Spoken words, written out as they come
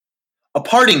A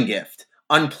parting gift,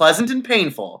 unpleasant and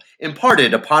painful,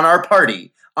 imparted upon our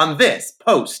party on this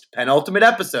post-penultimate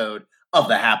episode of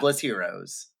The Hapless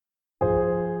Heroes.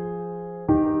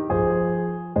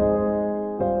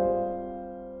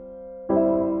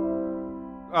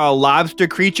 A lobster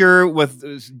creature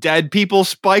with dead people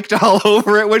spiked all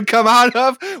over it would come out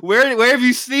of? Where have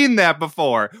you seen that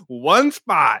before? One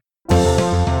spot.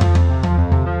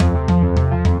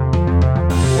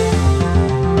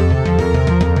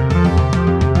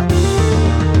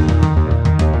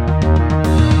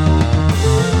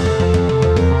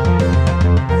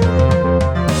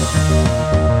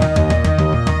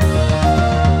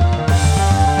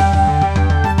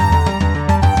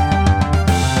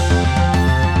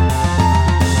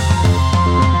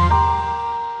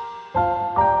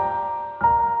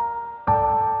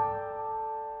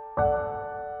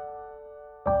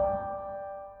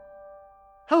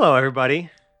 Hello,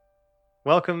 everybody.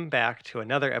 Welcome back to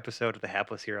another episode of the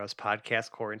Hapless Heroes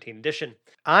Podcast Quarantine Edition.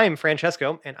 I'm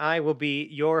Francesco, and I will be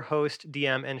your host,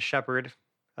 DM, and shepherd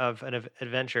of an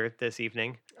adventure this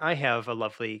evening. I have a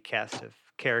lovely cast of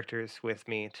characters with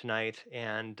me tonight,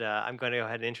 and I'm going to go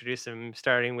ahead and introduce them,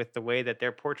 starting with the way that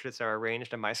their portraits are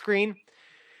arranged on my screen.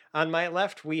 On my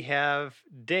left, we have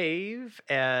Dave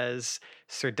as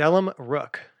Sir Dellum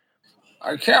Rook.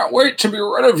 I can't wait to be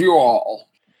rid of you all.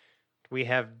 We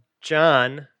have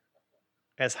John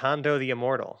as Hondo the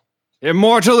Immortal.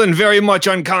 Immortal and very much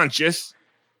unconscious.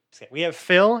 We have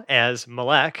Phil as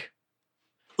Malek.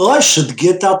 Well, I should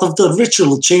get out of the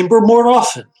ritual chamber more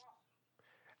often.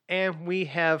 And we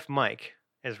have Mike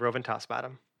as Rovin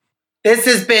Tossbottom. This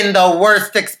has been the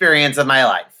worst experience of my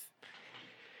life.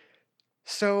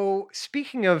 So,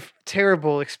 speaking of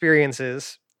terrible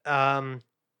experiences, you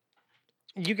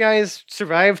guys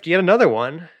survived yet another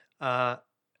one.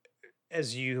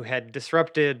 As you had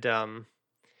disrupted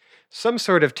some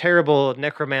sort of terrible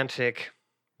necromantic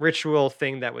ritual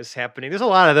thing that was happening. There's a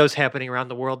lot of those happening around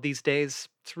the world these days.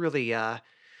 It's really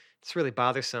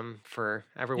bothersome for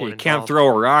everyone. You can't throw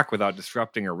a rock without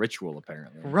disrupting a ritual,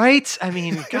 apparently. Right? I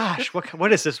mean, gosh,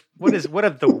 what is this? What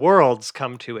have the worlds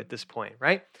come to at this point,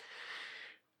 right?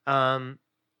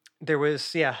 There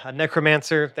was, a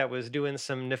necromancer that was doing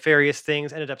some nefarious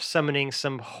things, ended up summoning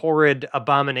some horrid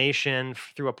abomination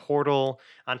through a portal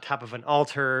on top of an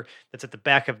altar that's at the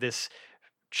back of this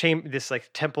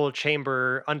temple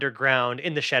chamber underground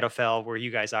in the Shadowfell where you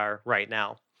guys are right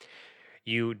now.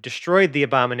 You destroyed the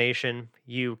abomination,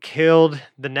 you killed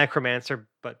the necromancer,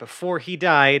 but before he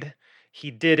died, he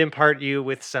did impart you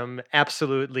with some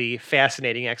absolutely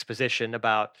fascinating exposition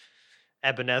about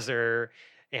Ebenezer.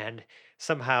 And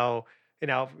somehow,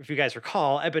 if you guys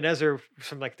recall, Ebenezer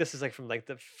from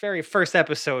the very first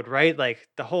episode, right? Like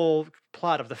the whole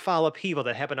plot of the fall upheaval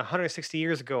that happened 160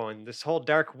 years ago, and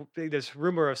this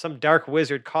rumor of some dark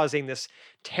wizard causing this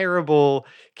terrible,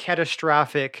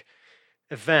 catastrophic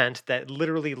event that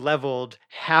literally leveled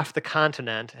half the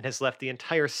continent and has left the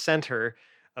entire center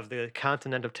of the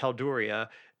continent of Telduria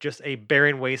just a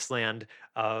barren wasteland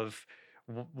of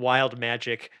wild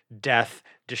magic, death,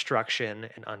 destruction,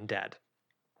 and undead.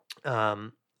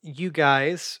 You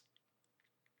guys,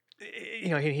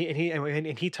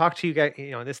 he talked to you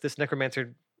guys. This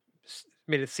necromancer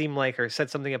made it seem like, or said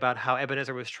something about how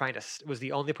Ebenezer was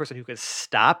the only person who could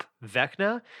stop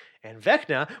Vecna, and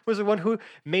Vecna was the one who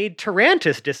made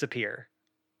Tarantus disappear,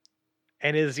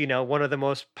 and is one of the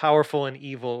most powerful and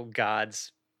evil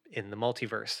gods in the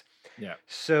multiverse. Yeah.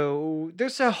 So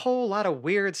there's a whole lot of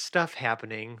weird stuff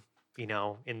happening,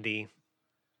 in the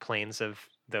planes of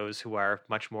those who are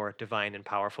much more divine and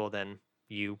powerful than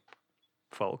you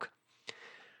folk.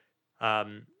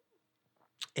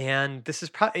 And this is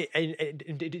probably,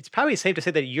 it's probably safe to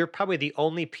say that you're probably the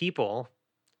only people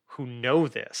who know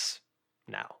this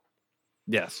now.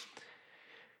 Yes.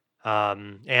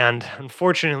 And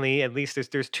unfortunately, at least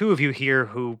there's two of you here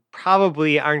who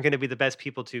probably aren't going to be the best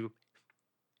people to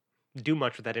do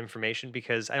much with that information,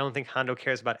 because I don't think Hondo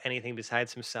cares about anything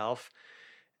besides himself.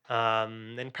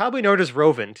 And probably nor does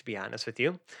Rovin, to be honest with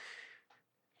you.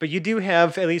 But you do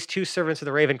have at least two servants of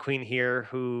the Raven Queen here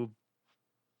who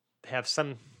have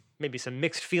maybe some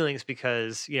mixed feelings,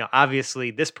 because,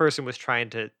 obviously this person was trying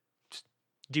to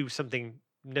do something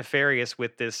nefarious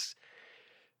with this,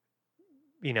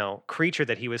 creature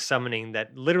that he was summoning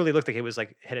that literally looked like it was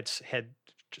like had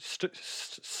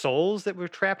souls that were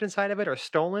trapped inside of it or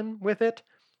stolen with it,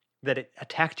 that it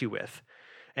attacked you with.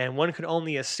 And one could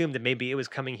only assume that maybe it was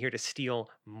coming here to steal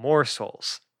more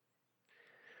souls.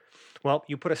 Well,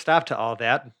 you put a stop to all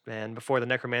that, and before the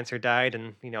necromancer died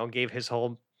and, gave his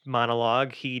whole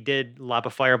monologue, he did lob a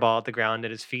fireball at the ground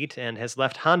at his feet and has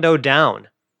left Hondo down.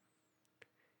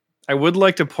 I would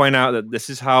like to point out that this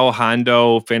is how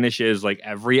Hondo finishes like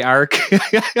every arc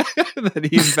that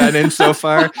he's been in so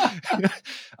far.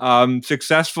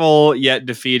 Successful yet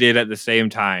defeated at the same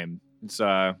time. It's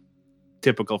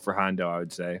typical for Hondo, I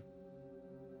would say.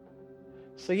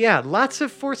 So yeah, lots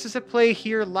of forces at play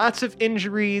here. Lots of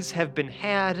injuries have been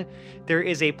had. There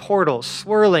is a portal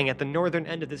swirling at the northern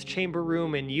end of this chamber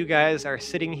room, and you guys are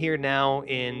sitting here now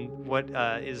in what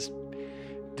is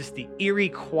just the eerie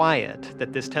quiet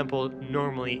that this temple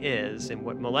normally is, and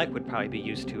what Malek would probably be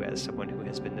used to as someone who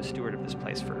has been the steward of this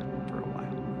place for a while.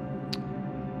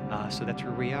 So that's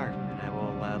where we are, and I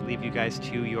will leave you guys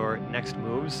to your next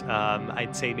moves.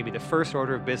 I'd say maybe the first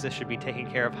order of business should be taking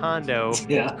care of Hondo,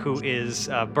 who is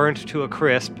burnt to a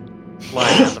crisp,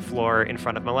 lying on the floor in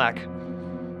front of Malek.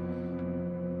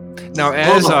 Now,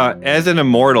 as an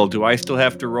immortal, do I still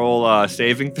have to roll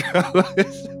saving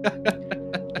throws?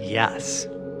 Yes.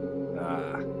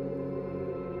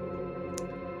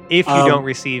 If you don't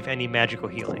receive any magical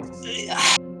healing.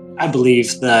 I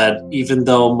believe that even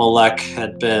though Malek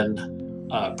had been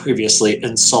previously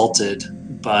insulted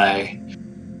by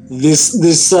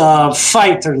this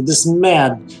fighter, this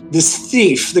man, this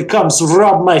thief that comes to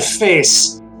rub my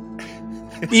face,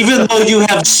 even though you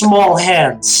have small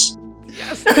hands.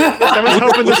 Yes. I was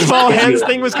hoping the small hands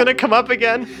thing was going to come up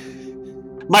again.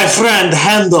 My friend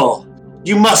Handel,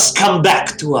 you must come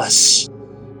back to us.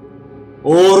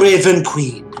 O Raven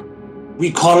Queen, we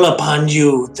call upon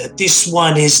you that this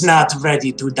one is not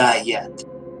ready to die yet.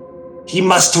 He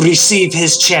must receive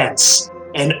his chance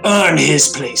and earn his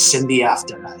place in the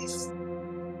afterlife.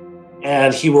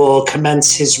 And he will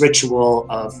commence his ritual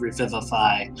of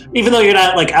revivify. Even though you're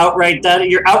not like outright dead,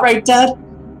 you're outright dead?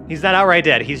 He's not outright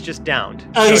dead, he's just downed.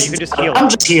 Oh, so you can just heal him. I'm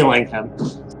just healing him.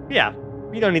 Yeah,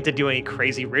 you don't need to do any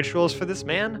crazy rituals for this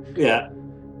man. Yeah.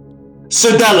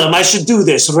 Sir Dellum, I should do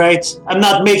this, right? I'm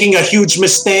not making a huge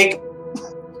mistake.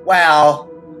 Well,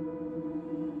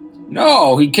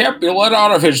 No, he can't be let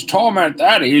out of his torment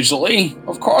that easily.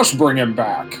 Of course, bring him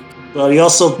back. Well, he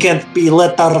also can't be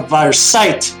let out of our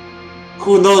sight.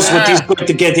 Who knows what he's going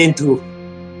to get into?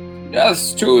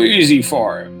 That's too easy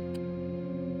for him.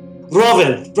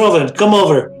 Rovan, come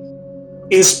over.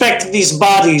 Inspect these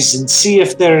bodies and see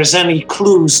if there's any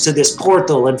clues to this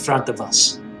portal in front of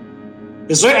us.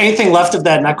 Is there anything left of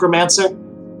that necromancer?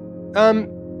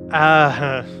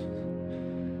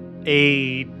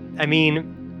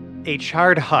 A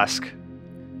charred husk.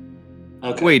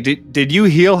 Okay. Wait, did you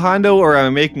heal Hondo, or am I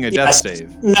making a death Yes.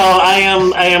 save? No, I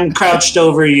am crouched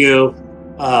over you,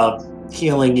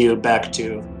 healing you back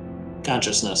to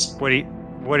consciousness. What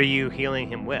are you healing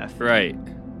him with? Right.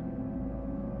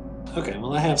 Okay,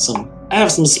 well I have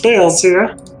some spells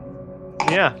here.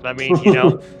 Yeah, I mean, you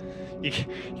know, you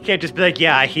can't just be like,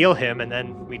 yeah, I heal him, and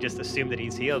then we just assume that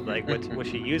he's healed. Like, what's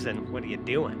he using? What are you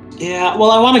doing? Yeah,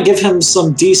 well I want to give him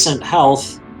some decent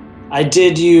health. I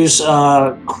did use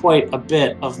quite a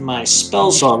bit of my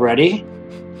spells already,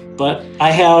 but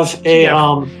I have a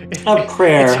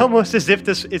prayer. It's almost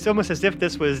as if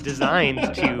this was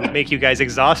designed to make you guys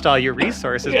exhaust all your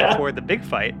resources before the big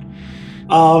fight.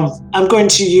 I'm going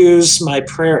to use my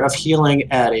prayer of healing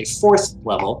at a 4th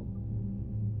level.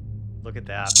 Look at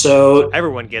that. So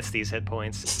Everyone gets these hit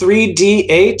points.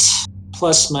 3d8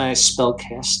 plus my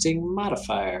spellcasting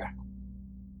modifier.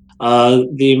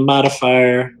 The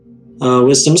modifier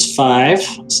wisdom's 5.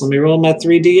 So let me roll my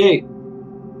 3d8.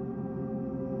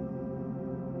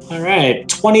 All right,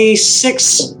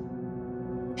 26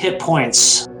 hit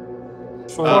points.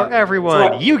 For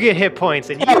everyone, you get hit points,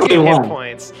 and you get hit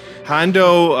points.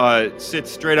 Hondo sits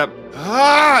straight up,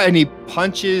 and he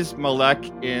punches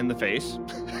Malek in the face.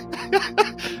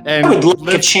 And I would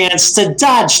like a chance to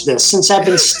dodge this, since I've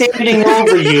been standing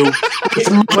over you with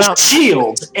my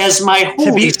shield as my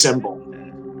holy symbol.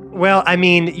 Well, I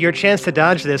mean, your chance to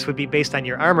dodge this would be based on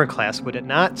your armor class, would it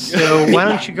not? So why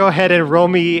don't you go ahead and roll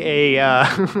me an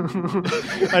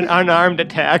unarmed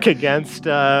attack against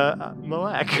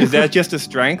Malek? Is that just a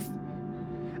strength?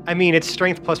 I mean, it's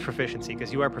strength plus proficiency,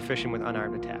 because you are proficient with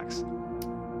unarmed attacks.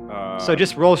 So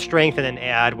just roll strength and then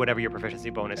add whatever your proficiency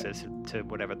bonus is to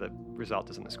whatever the result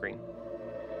is on the screen.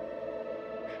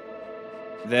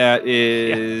 That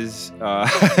is...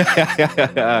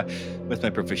 what's my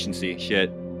proficiency?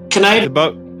 Shit. Can I?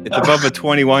 It's above a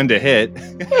 21 to hit.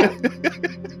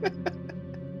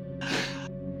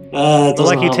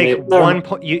 Like you take one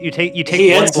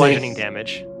bludgeoning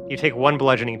damage. You take 1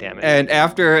 bludgeoning damage. And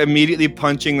after immediately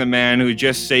punching the man who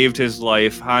just saved his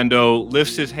life, Hondo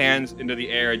lifts his hands into the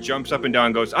air, jumps up and down,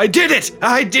 and goes, I did it!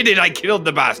 I did it! I killed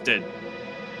the bastard!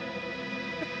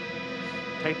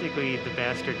 Technically, the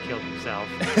bastard killed himself.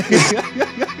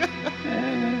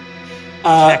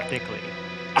 technically.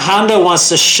 Hondo wants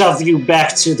to shove you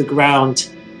back to the ground.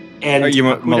 And Are you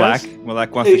Malak?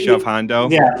 Malak wants to shove Hondo?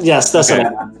 Yeah, yes, that's Okay.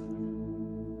 what I meant.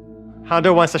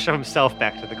 Hondo wants to shove himself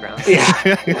back to the ground. Yeah.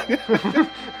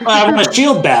 I want to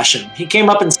shield bash him. He came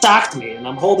up and socked me, and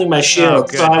I'm holding my shield,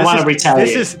 good. so I want to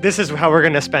retaliate. This is how we're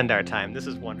gonna spend our time. This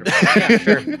is wonderful. Yeah,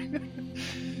 sure.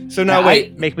 So now, Yeah,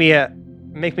 wait. Make me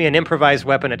an improvised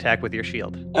weapon attack with your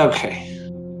shield. Okay.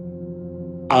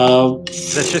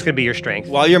 That's just gonna be your strength.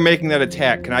 While you're making that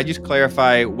attack, can I just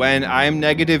clarify, when I'm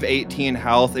negative 18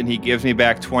 health and he gives me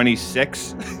back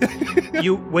 26?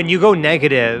 When you go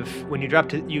negative, when you drop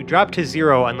to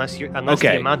 0 unless the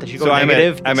Okay, amount that you go so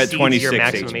negative I'm at exceeds 26 your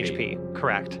maximum HP. HP.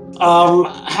 Correct.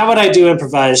 how would I do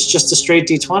improvise? Just a straight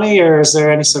D20, or is there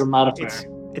any sort of modifier?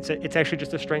 It's actually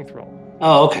just a strength roll.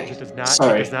 Oh, It okay. just does not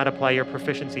Sorry. it does not apply your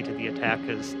proficiency to the attack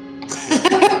because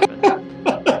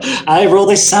I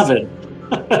rolled a 7.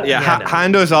 Yeah, no.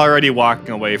 Hondo's already walking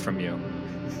away from you.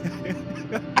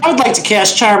 I would like to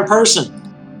cast Charm Person.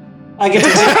 I get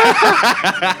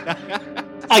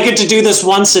to do this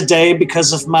once a day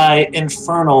because of my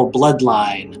infernal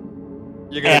bloodline.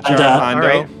 You're gonna And, charm Hondo?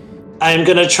 all right. I'm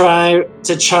gonna try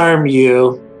to charm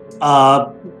you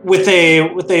with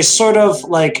a sort of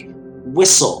like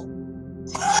whistle,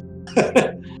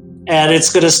 and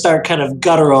it's gonna start kind of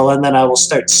guttural, and then I will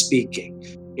start speaking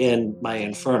in my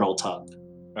infernal tongue.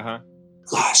 Uh-huh.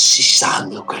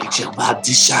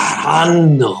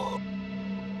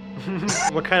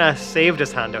 What kind of save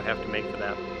does Hondo have to make for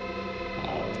that?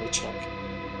 Let me check.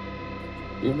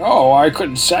 You know, I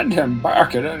could send him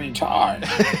back at any time.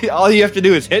 All you have to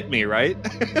do is hit me, right?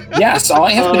 Yes, all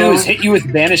I have to do is hit you with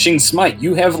Vanishing Smite.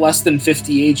 You have less than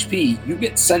 50 HP. You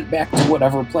get sent back to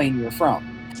whatever plane you're from.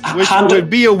 Which Hondo, would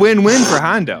be a win-win for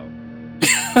Hondo.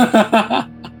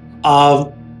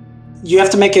 you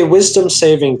have to make a wisdom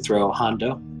saving throw,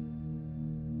 Hondo.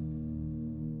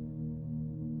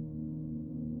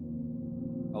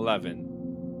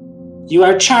 You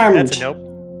are charmed. That's a nope.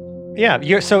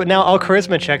 Yeah, so now all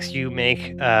charisma checks you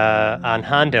make on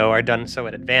Hondo are done so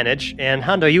at advantage. And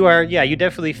Hondo, you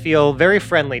definitely feel very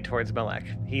friendly towards Malek.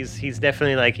 He's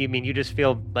definitely like, you just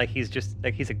feel like he's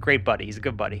a great buddy. He's a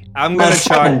good buddy. I'm My gonna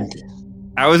chalk. friend.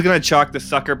 I was gonna chalk the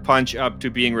sucker punch up to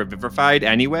being revivified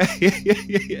anyway,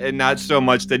 and not so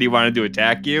much that he wanted to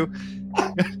attack you.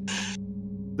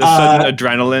 The sudden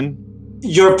adrenaline.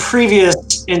 Your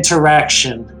previous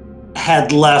interaction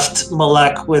had left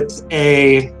Malek with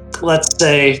a, let's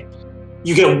say,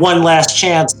 you get one last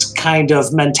chance kind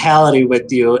of mentality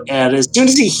with you, and as soon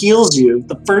as he heals you,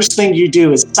 the first thing you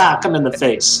do is sock him in the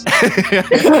face.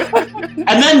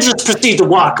 And then just proceed to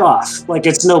walk off like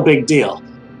it's no big deal.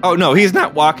 Oh no, he's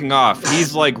not walking off.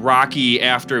 He's like Rocky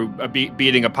after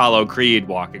beating Apollo Creed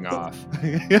walking off.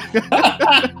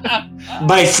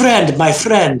 My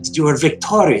friend, you are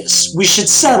victorious. We should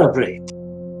celebrate.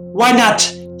 Why not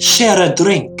share a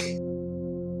drink?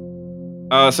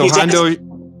 So He's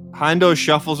Hondo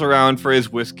shuffles around for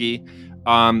his whiskey.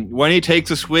 When he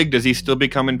takes a swig, does he still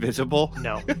become invisible?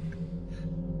 No.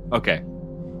 Okay.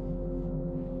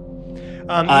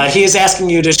 He is asking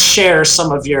you to share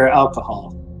some of your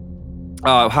alcohol.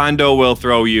 Hondo will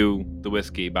throw you the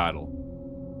whiskey bottle.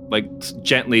 Like,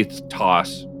 gently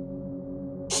toss.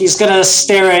 He's gonna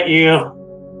stare at you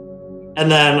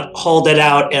and then hold it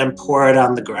out and pour it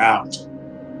on the ground.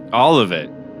 All of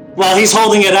it. Well, he's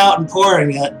holding it out and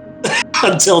pouring it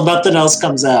until nothing else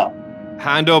comes out.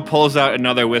 Hondo pulls out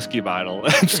another whiskey bottle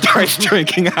and starts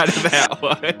drinking out of that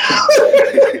one.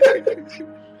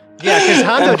 Yeah, because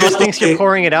Hondo just thinks Okay. you're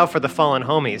pouring it out for the fallen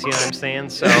homies. You know what I'm saying?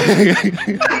 So,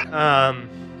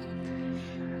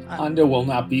 Hondo will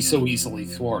not be so easily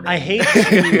thwarted. I hate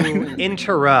to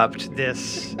interrupt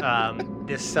this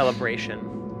this celebration,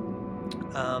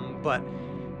 but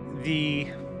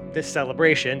this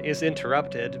celebration is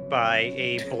interrupted by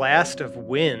a blast of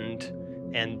wind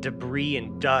and debris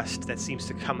and dust that seems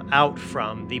to come out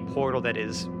from the portal that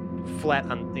is flat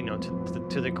on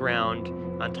to the ground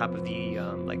on top of the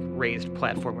raised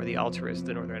platform where the altar is,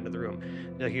 the northern end of the room.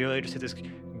 Like, you really just hit this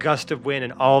gust of wind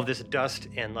and all of this dust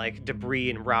and like debris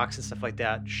and rocks and stuff like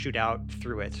that shoot out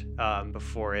through it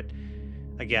before it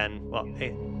again,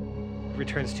 it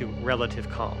returns to relative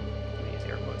calm. Let me use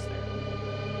air quotes there.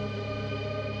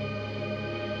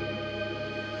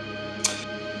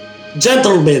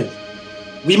 Gentlemen,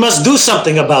 we must do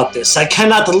something about this. I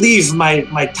cannot leave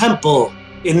my temple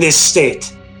in this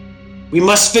state. We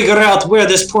must figure out where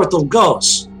this portal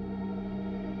goes.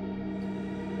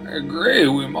 I agree,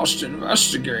 we must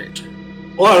investigate.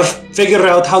 Or figure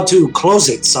out how to close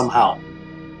it somehow.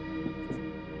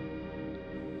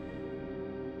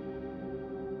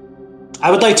 I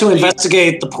would like to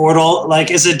investigate the portal. Like,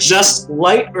 is it just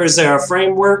light, or is there a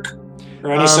framework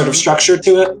or any sort of structure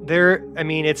to it?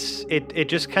 It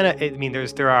just kind of.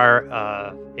 There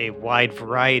are a wide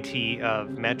variety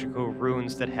of magical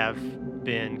runes that have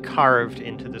been carved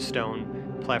into the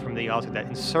stone platform of the altar that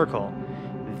encircle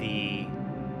the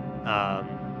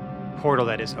portal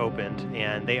that is opened,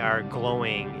 and they are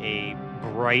glowing a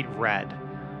bright red.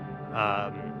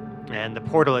 And the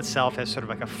portal itself has sort of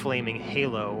like a flaming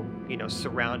halo,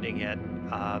 surrounding it.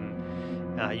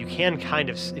 You can kind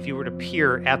of, if you were to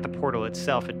peer at the portal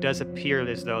itself, it does appear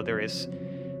as though there is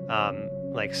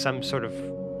like some sort of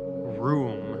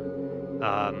room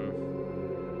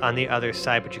on the other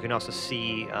side, but you can also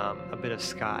see a bit of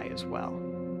sky as well.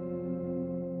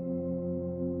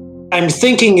 I'm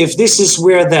thinking if this is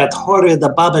where that horrid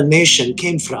abomination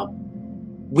came from,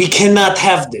 we cannot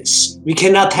have this. We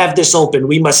cannot have this open.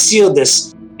 We must seal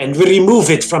this and remove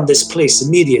it from this place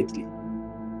immediately.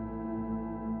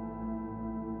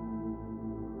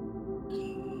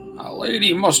 Our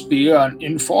lady must be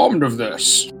informed of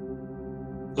this.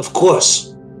 Of course.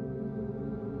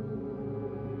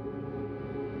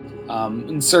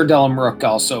 And Sir Delamrook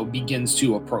also begins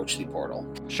to approach the portal.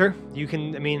 Sure, you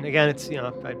can. Again, it's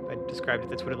I described it.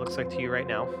 That's what it looks like to you right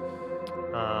now.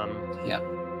 Yeah.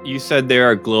 You said there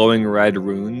are glowing red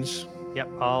runes. Yep,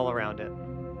 all around it.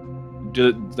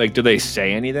 Do they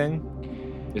say anything?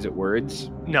 Is it words?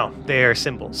 No, they are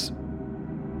symbols.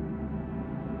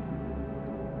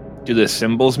 Do the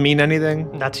symbols mean anything?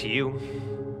 Not to you.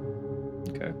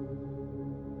 Okay.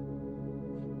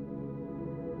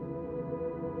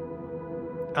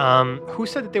 Who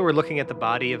said that they were looking at the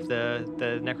body of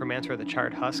the necromancer or the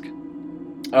charred husk?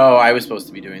 Oh, I was supposed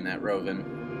to be doing that,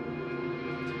 Rovin.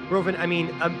 Rovin,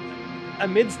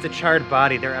 amidst the charred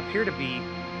body, there appear to be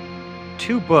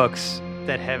 2 books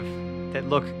that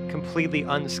look completely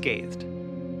unscathed.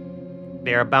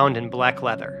 They are bound in black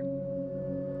leather.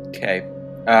 Okay.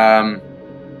 I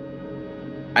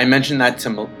mentioned that to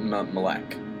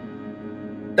Malek.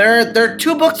 There are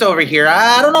 2 books over here.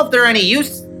 I don't know if they're any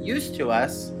use to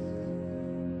us.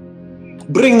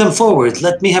 Bring them forward.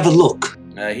 Let me have a look.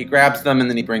 He grabs them and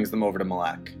then he brings them over to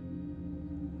Malek.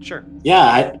 Sure.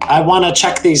 Yeah, I want to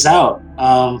check these out.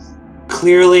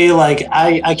 Clearly,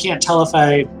 I can't tell if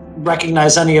I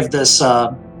recognize any of this,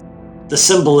 the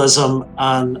symbolism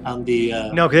on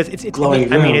the no, because it's glowing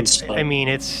runes.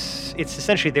 It's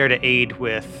essentially there to aid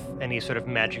with any sort of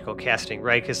magical casting,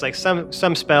 right? Because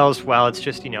some spells, while it's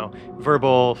just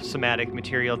verbal, somatic,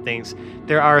 material things,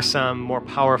 there are some more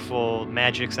powerful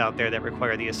magics out there that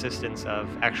require the assistance of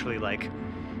actually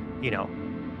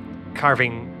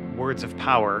carving words of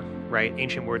power, right?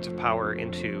 Ancient words of power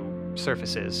into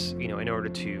surfaces, in order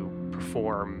to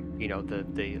perform,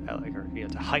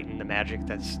 to heighten the magic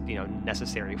that's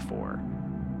necessary for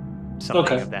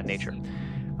something of that nature.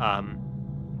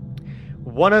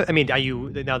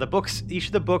 The books, each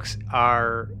of the books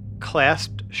are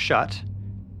clasped shut,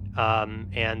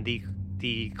 and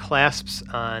the clasps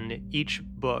on each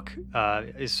book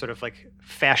is sort of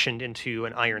fashioned into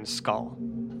an iron skull.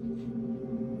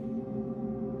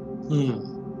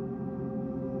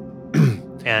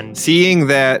 And seeing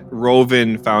that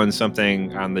Rovin found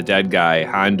something on the dead guy,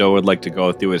 Hondo would like to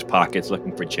go through his pockets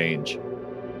looking for change.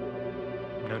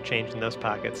 No change in those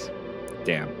pockets.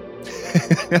 Damn.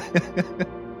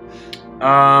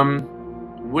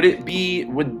 Would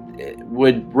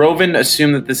Rovin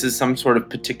assume that this is some sort of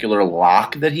particular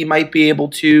lock that he might be able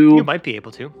to? You might be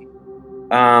able to.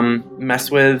 Mess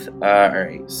with. All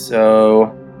right.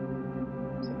 So,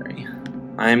 sorry.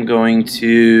 I'm going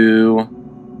to.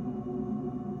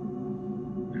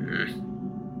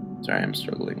 Sorry, I'm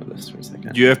struggling with this for a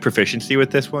second. Do you have proficiency with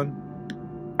this one?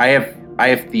 I have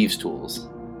thieves' tools.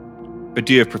 But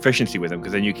do you have proficiency with them?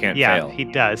 Because then you can't fail. Yeah, he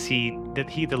does.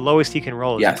 The lowest he can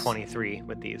roll is Yes. a 23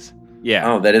 with these.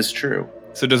 Yeah. Oh, that is true.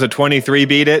 So does a 23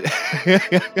 beat it?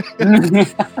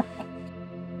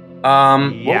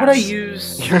 What would I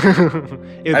use?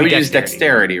 I would use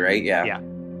dexterity, right? Yeah. Yeah.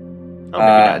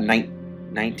 Oh, maybe not.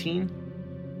 19?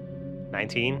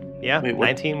 19? Yeah, Wait, what,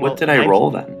 19. what did I 19. roll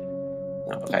then?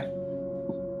 Oh, okay.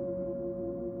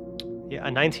 Yeah,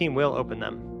 a 19 will open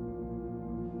them.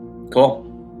 Cool.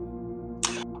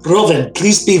 Rovin,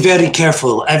 please be very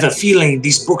careful. I have a feeling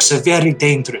these books are very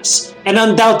dangerous and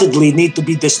undoubtedly need to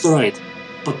be destroyed.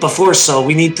 But before so,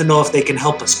 we need to know if they can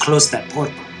help us close that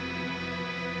portal.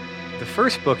 The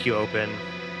first book you open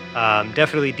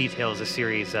definitely details a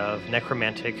series of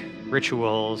necromantic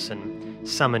rituals and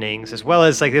summonings, as well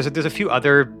as there's a few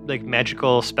other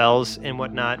magical spells and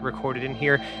whatnot recorded in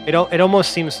here. It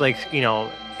almost seems like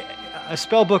a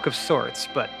spell book of sorts,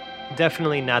 but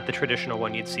Definitely not the traditional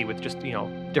one you'd see with just,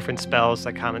 different spells,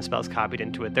 like common spells copied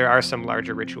into it. There are some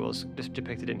larger rituals just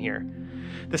depicted in here.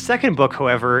 The second book,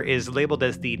 however, is labeled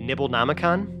as the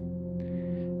Nibblenomicon,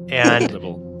 and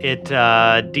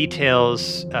it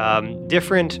details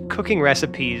different cooking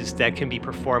recipes that can be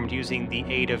performed using the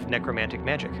aid of necromantic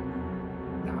magic.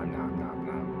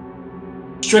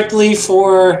 Strictly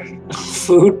for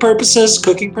food purposes,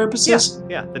 cooking purposes?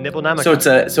 Yeah, the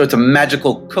Nibblenomicon. So it's a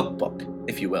magical cookbook,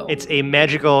 if you will. It's a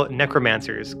magical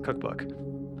necromancer's cookbook.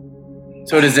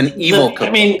 So it is an evil cookbook.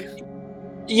 I mean,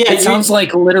 yeah, It sounds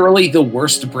like literally the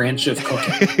worst branch of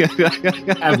cooking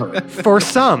ever For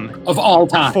some. of all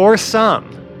time. For some.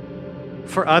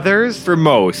 For others, For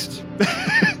most.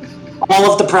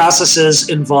 all of the processes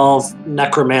involve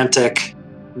necromantic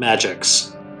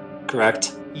magics,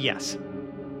 correct? yes.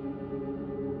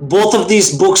 Both of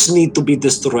these books need to be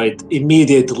destroyed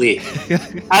immediately.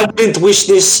 I wouldn't wish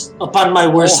this upon my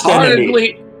worst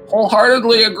enemy.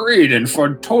 Wholeheartedly agreed, and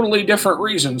for totally different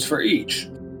reasons for each.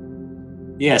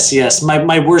 Yes.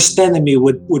 My worst enemy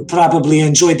would probably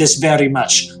enjoy this very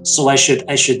much. So I should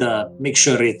make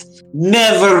sure it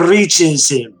never reaches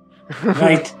him.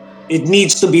 Right? It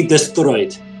needs to be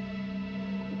destroyed.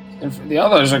 And for the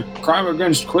others, a crime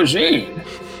against cuisine.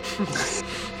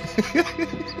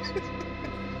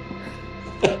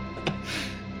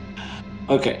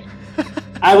 Okay.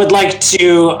 I would like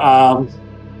to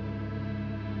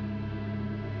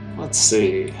let's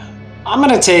see. I'm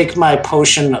gonna take my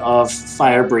potion of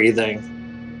fire breathing,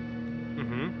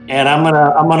 and I'm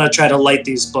gonna try to light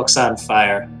these books on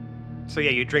fire. So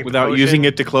yeah, you drink Without using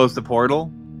it to close the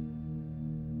portal?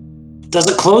 Does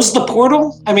it close the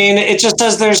portal? I mean, it just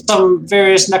says there's some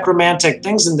various necromantic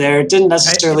things in there. It didn't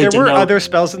necessarily There were denote. other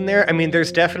spells in there. I mean,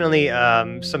 there's definitely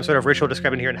some sort of ritual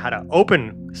described in here on how to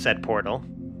open said portal,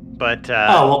 but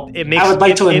it makes I would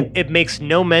like to. it makes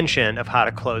no mention of how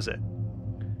to close it.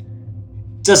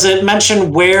 Does it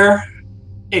mention where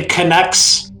it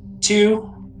connects to?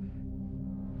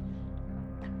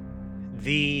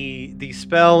 The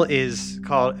spell is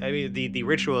called. I mean, the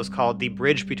ritual is called the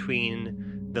bridge between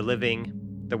the living,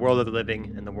 the world of the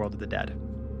living, and the world of the dead.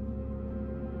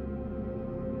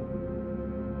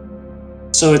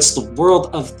 So it's the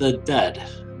world of the dead.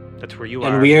 That's where you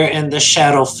And are. we're in the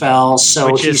Shadowfell,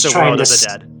 so which he's is the trying world to. of the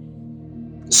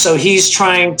dead. So he's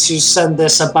trying to send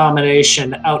this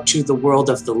abomination out to the world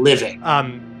of the living.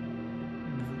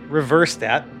 Reverse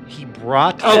that. He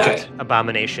brought Okay. that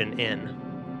abomination in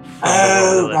from the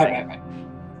world of the living. Right.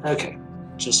 Okay,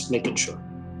 just making sure.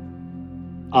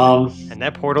 And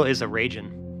that portal is a raging.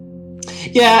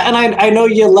 Yeah, and I know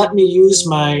you let me use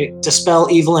my Dispel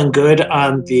Evil and Good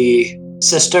on the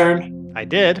cistern. I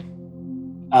did.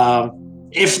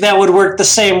 If that would work the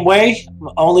same way,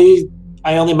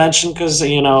 I only mentioned because,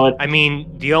 I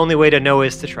mean, the only way to know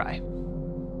is to try.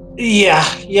 Yeah,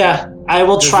 I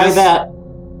will Does try this- that.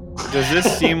 Does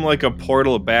this seem like a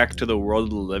portal back to the world of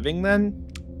the living then?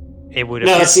 It would.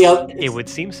 No, it's the It would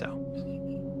seem so.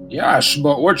 Yes,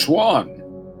 but which one?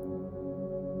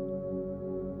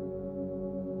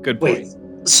 Good point. Wait.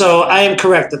 So I am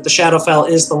correct that the Shadowfell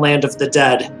is the land of the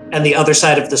dead, and the other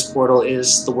side of this portal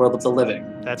is the world of the living.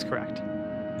 That's correct.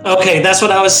 Okay, that's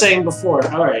what I was saying before.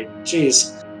 All right,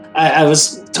 jeez. I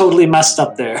was totally messed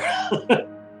up there.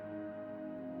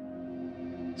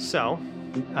 So,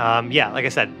 like I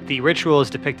said, the ritual is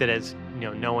depicted as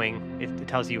knowing. It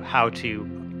tells you how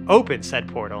to open said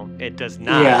portal. It does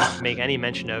not make any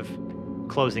mention of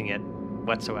closing it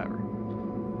whatsoever.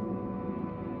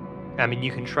 I mean,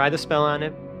 you can try the spell on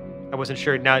it. I wasn't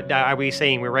sure. Now are we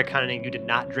saying we're retconning you did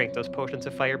not drink those potions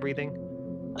of fire breathing?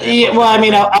 Yeah, well, I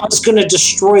mean, I was going to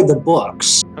destroy the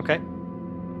books, Okay.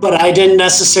 but I didn't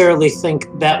necessarily think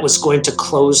that was going to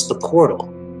close the portal.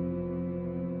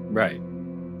 Right.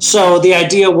 So the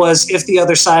idea was, if the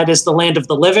other side is the land of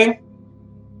the living,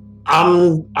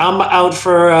 I'm out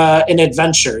for an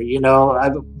adventure.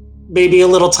 Maybe a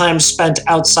little time spent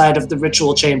outside of the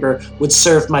ritual chamber would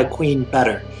serve my queen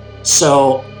better.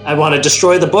 So I want to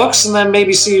destroy the books and then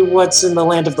maybe see what's in the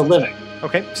land of the living.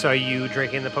 Okay. So are you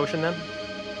drinking the potion then?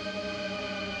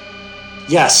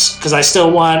 Yes, because I still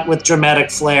want, with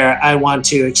dramatic flair, I want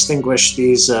to extinguish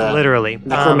these Literally.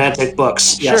 necromantic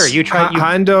books. Yes. Sure. You try.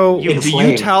 Hondo, you do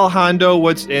inflame. you tell Hondo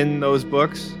what's in those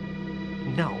books?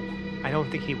 No, I don't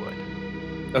think he would.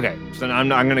 Okay, so I'm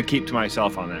going to keep to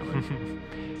myself on that one.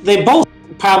 They both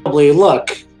probably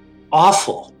look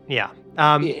awful. Yeah.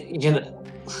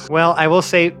 Well, I will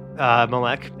say,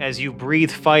 Malek, as you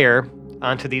breathe fire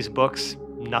onto these books,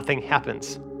 nothing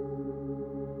happens.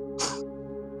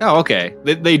 Oh, okay.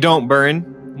 They don't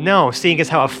burn? No, seeing as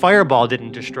how a fireball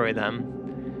didn't destroy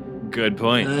them. Good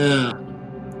point.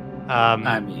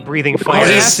 I mean, breathing Or fire.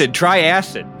 acid. Try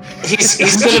acid. He's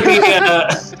going to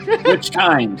be. which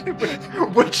kind?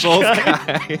 Which Both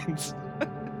kind? kinds.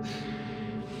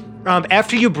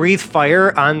 After you breathe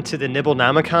fire onto the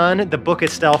Nibblenomicon, the book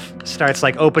itself starts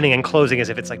like opening and closing as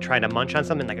if it's like trying to munch on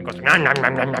something. Like it goes nom, nom,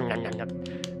 nom, nom, nom, nom, nom,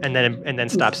 nom, and then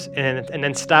stops and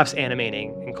then stops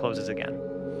animating and closes again.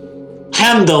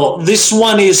 Handel, this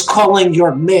one is calling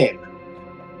your name.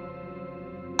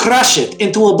 Crush it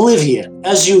into oblivion,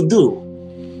 as you do.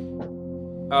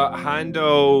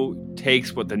 Hondo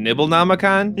takes what, the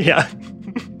Nibblenomicon? Yeah.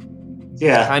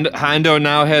 Yeah. Hondo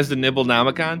now has the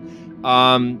Nibblenomicon.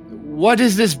 What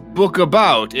is this book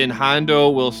about? And Hondo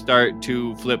will start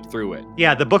to flip through it.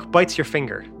 Yeah, the book bites your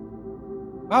finger.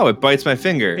 Oh, it bites my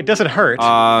finger. It doesn't hurt,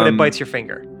 but it bites your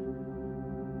finger.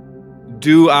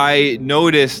 Do I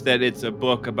notice that it's a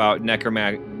book about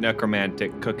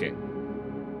necromantic cooking?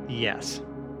 Yes.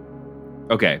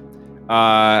 Okay.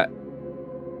 I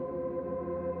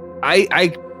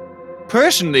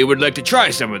personally would like to try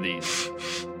some of these.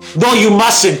 No, you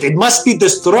mustn't. It must be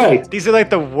destroyed. These are like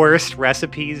the worst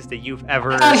recipes that you've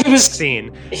ever He was-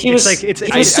 seen. He It's was, like-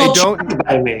 it's- he was so I don't- charmed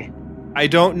by me. I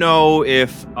don't know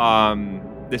if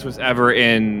this was ever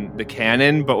in the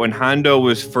canon, but when Hondo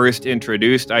was first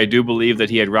introduced, I do believe that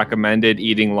he had recommended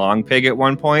eating long pig at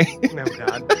one point. Oh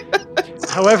God.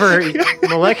 However,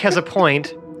 Malek has a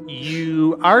point.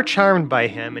 You are charmed by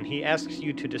him, and he asks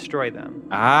you to destroy them.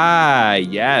 Ah,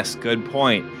 yes, good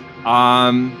point.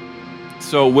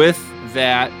 So with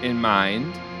that in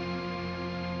mind,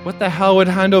 what the hell would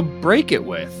Hondo break it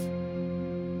with?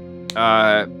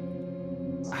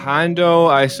 Hondo,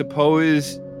 I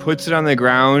suppose, puts it on the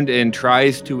ground and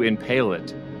tries to impale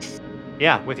it.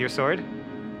 Yeah, with your sword.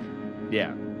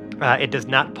 Yeah. It does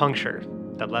not puncture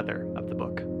the leather of the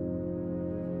book.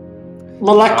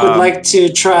 Malek would like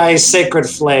to try Sacred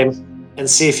Flame and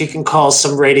see if he can cause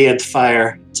some radiant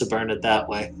fire to burn it that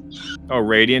way. Oh,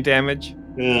 radiant damage?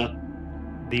 Yeah.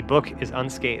 The book is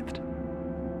unscathed.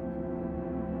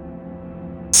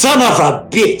 Son of a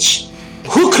bitch!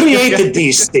 Who created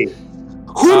these things?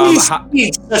 Who needs to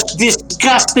eat such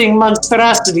disgusting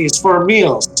monstrosities for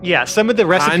meals? Yeah, some of the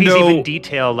recipes Hondo- even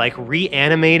detail like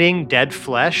reanimating dead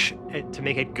flesh to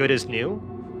make it good as new.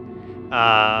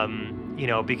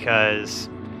 Because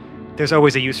there's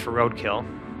always a use for roadkill.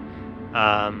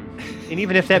 And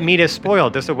even if that meat is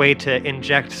spoiled, there's a way to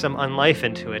inject some unlife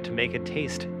into it to make it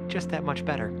taste just that much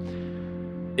better.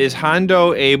 Is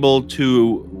Hondo able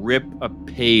to rip a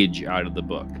page out of the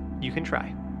book? You can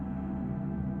try.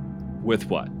 With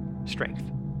what? Strength.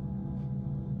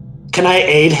 Can I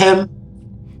aid him?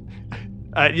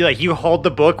 You hold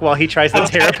the book while he tries to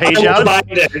tear a page I'm out?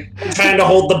 trying to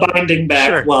hold the binding back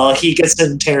Sure. while he gets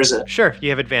in and tears it. Sure, you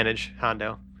have advantage,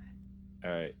 Hondo. All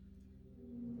right.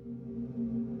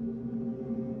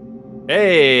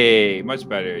 Hey, much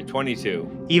better.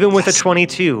 22. Even with a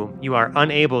 22, you are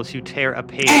unable to tear a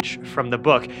page from the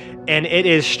book, and it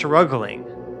is struggling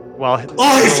while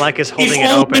Malek is holding it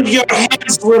open. Your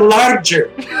hands were larger.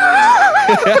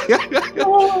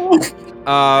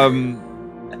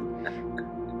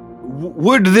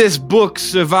 Would this book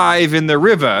survive in the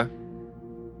river?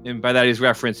 And by that he's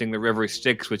referencing the river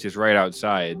Styx, which is right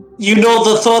outside. You know,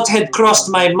 the thought had crossed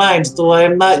my mind, though I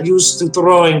am not used to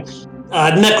throwing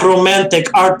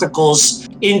necromantic articles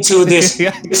into this,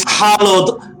 this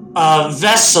hollowed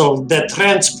vessel that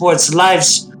transports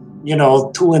lives,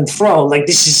 to and fro. Like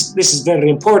this is very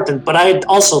important. But I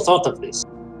also thought of this.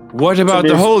 What about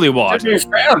the holy water? To be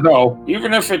fair, though,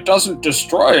 even if it doesn't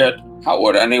destroy it, how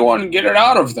would anyone get it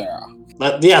out of there?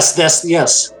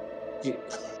 Yes.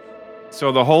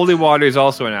 So the holy water is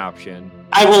also an option.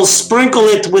 I will sprinkle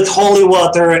it with holy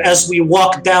water as we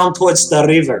walk down towards the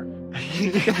river.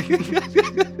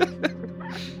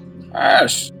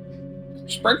 Yes.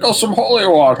 Sprinkle some holy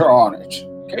water on it.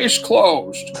 Case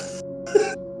closed.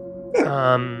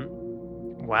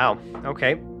 Wow.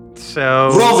 Okay. So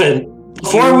Rovin,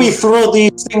 before we throw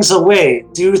these things away,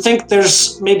 do you think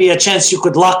there's maybe a chance you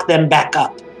could lock them back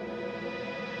up?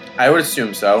 I would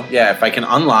assume so. Yeah, if I can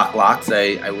unlock locks,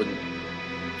 I wouldn't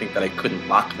think that I couldn't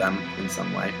lock them in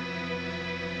some way.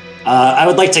 I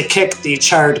would like to kick the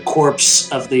charred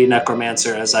corpse of the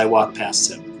necromancer as I walk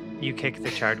past him. you kick the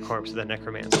charred corpse of the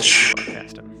necromancer as you walk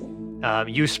past him.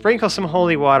 You sprinkle some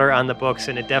holy water on the books,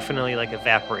 and it definitely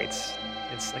evaporates.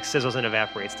 It's sizzles and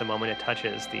evaporates the moment it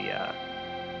touches the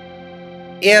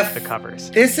covers.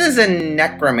 This is a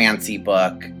necromancy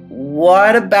book.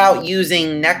 What about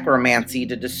using necromancy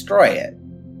to destroy it?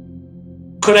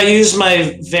 Could I use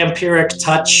my vampiric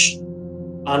touch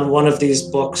on one of these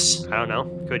books? I don't know.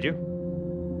 Could you?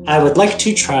 I would like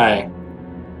to try.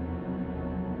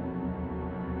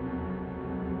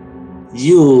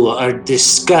 You are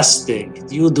disgusting.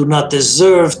 You do not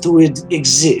deserve to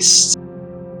exist.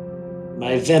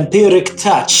 My vampiric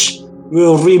touch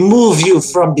will remove you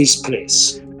from this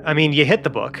place. I mean, you hit the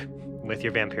book with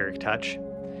your vampiric touch.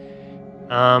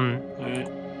 Alright.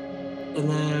 And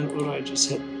then, what do I just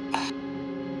hit?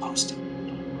 Post it.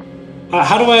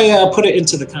 How do I put it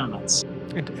into the comments?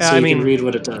 So you can read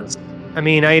what it does. I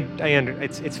mean,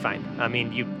 it's fine. I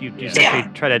mean, you essentially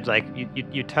try to like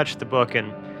you touch the book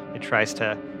and it tries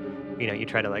to, you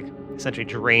try to like essentially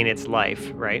drain its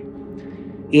life, right?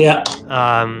 Yeah.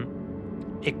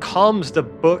 It calms the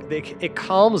book. It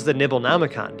calms the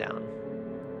Nibblenomicon down.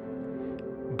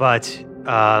 But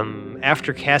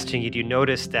after casting it, you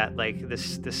notice that like the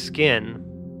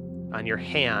skin on your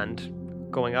hand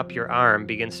going up your arm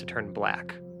begins to turn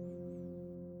black.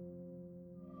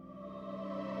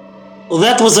 Well,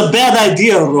 that was a bad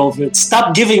idea, Rovid.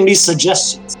 Stop giving me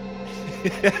suggestions.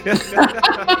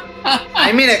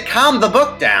 I mean, it calmed the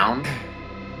book down.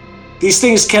 These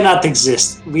things cannot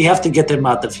exist. We have to get them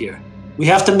out of here. We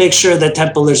have to make sure the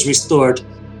temple is restored,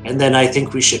 and then I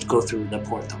think we should go through the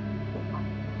portal.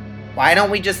 Why don't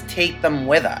we just take them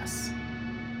with us?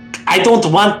 I don't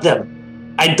want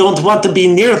them. I don't want to be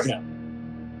near them.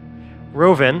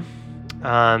 Rovin,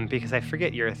 because I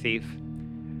forget you're a thief,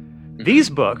 these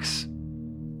books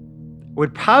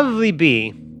would probably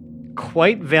be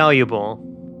quite valuable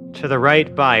to the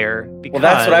right buyer. Because, well,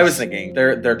 that's what I was thinking.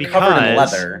 They're covered in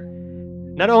leather.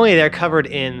 Not only they're covered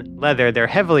in leather, they're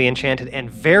heavily enchanted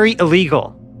and very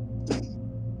illegal.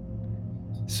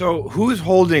 So who's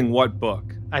holding what book?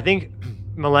 I think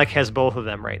Malek has both of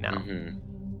them right now. Mm-hmm.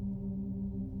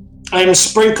 I'm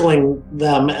sprinkling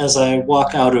them as I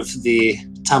walk out of the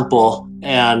temple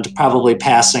and probably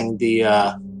passing the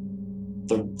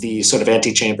sort of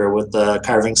antechamber with the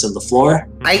carvings in the floor.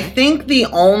 I think the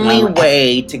only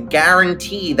way to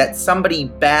guarantee that somebody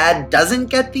bad doesn't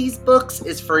get these books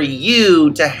is for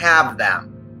you to have them.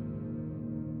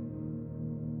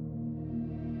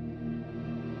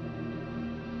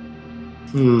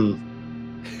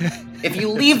 If you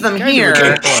leave them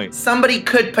here, somebody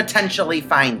could potentially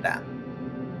find them.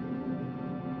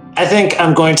 I think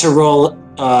I'm going to roll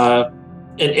an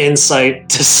insight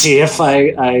to see if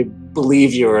I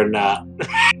believe you or not.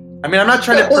 I mean, I'm not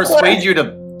trying to persuade you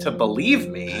to believe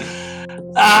me.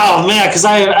 Oh man, because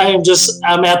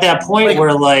I'm at that point like,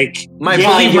 where like my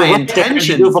intentions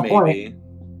you do have a maybe. point.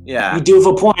 Yeah. You do have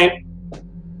a point.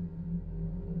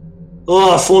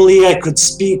 Oh, if only I could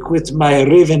speak with my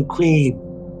Raven Queen.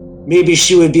 Maybe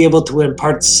she would be able to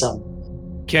impart some.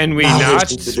 Can we not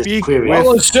speak with...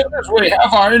 Well, as soon as we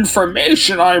have our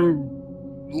information, I'm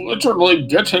literally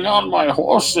getting on my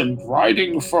horse and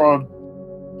riding for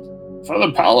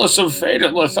the Palace of Fate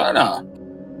at Latherna.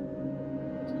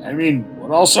 I mean,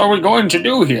 what else are we going to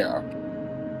do here?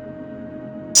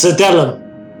 Cedelum,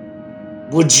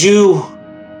 would you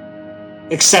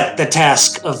accept the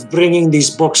task of bringing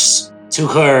these books to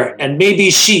her, and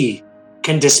maybe she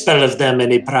can dispel of them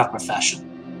in a proper fashion?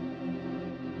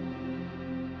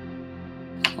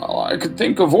 Well, I could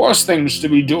think of worse things to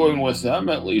be doing with them.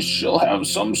 At least she'll have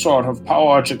some sort of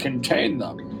power to contain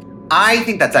them. I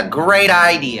think that's a great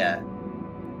idea.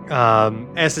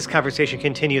 As this conversation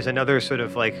continues, another sort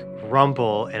of like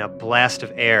rumble and a blast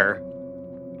of air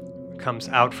comes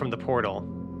out from the portal,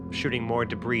 shooting more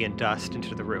debris and dust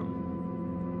into the room.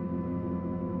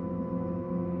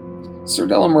 Sir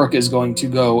Delamrook is going to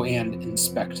go and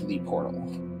inspect the portal.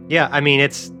 Yeah, I mean,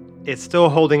 it's still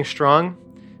holding strong.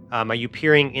 Are you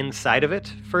peering inside of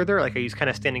it further? Like, are you kind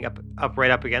of standing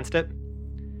right up against it?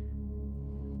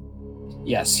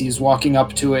 Yes, he's walking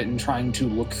up to it and trying to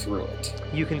look through it.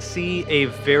 You can see a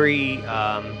very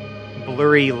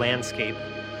blurry landscape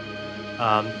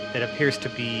that appears to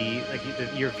be like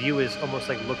your view is almost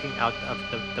like looking out of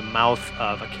the mouth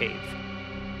of a cave.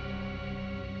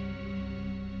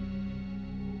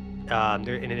 And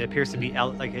it appears to be in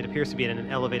an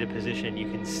elevated position. You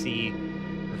can see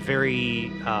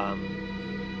very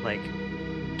like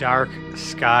dark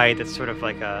sky that's sort of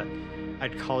like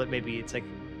I'd call it maybe it's like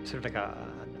sort of like a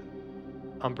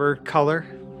umber color.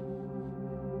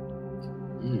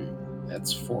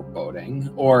 That's foreboding.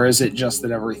 Or is it just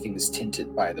that everything's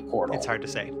tinted by the portal? It's hard to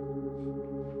say.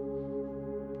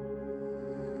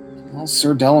 Well,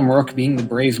 Sir Delamrook, being the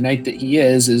brave knight that he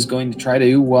is going to try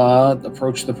to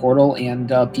approach the portal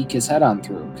and peek his head on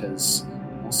through, because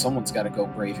someone's got to go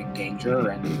braving danger,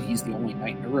 and he's the only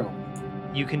knight in the room.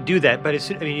 You can do that, but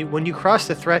when you cross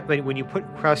the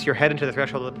cross your head into the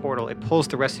threshold of the portal, it pulls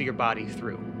the rest of your body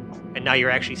through, and now you're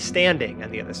actually standing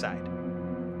on the other side.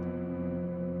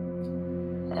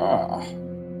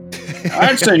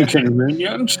 That's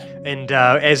inconvenient. And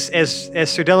as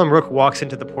Sir Delum Rook walks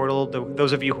into the portal,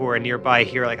 those of you who are nearby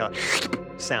hear like a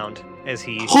sound as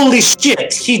he. Holy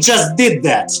shit! He just did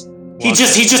that. He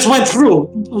just went through.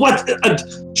 What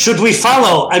should we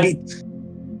follow? I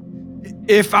mean,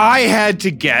 if I had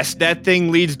to guess, that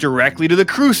thing leads directly to the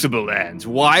Crucible Lands.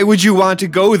 Why would you want to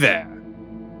go there?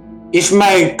 if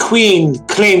my queen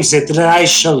claims it, then I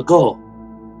shall go.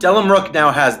 Delum Rook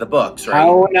now has the books, right?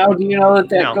 How now do you know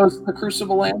that No. goes to the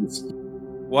Crucible Lands?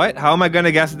 What? How am I going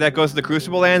to guess that goes to the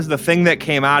Crucible Lands? The thing that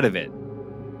came out of it.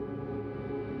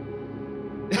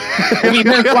 I mean,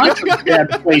 there's lots of bad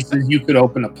places you could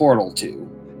open a portal to.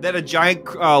 That a giant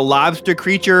lobster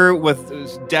creature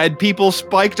with dead people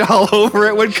spiked all over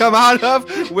it would come out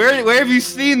of? Where have you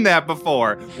seen that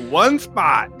before? One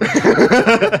spot.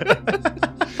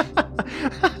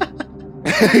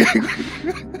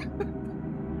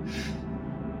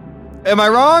 Am I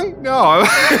wrong? No.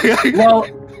 Well,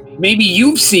 maybe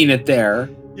you've seen it there.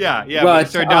 Yeah, But, but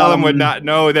Sir Delum would not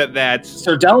know that that's...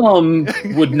 Sir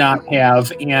Delum would not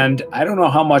have, and I don't know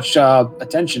how much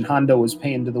attention Hondo was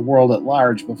paying to the world at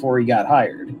large before he got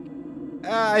hired.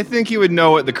 I think he would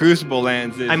know what the Crucible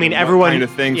Lands is. I mean, and what everyone. kind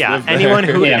of things Yeah, live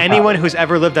there. anyone who's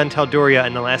ever lived on Telduria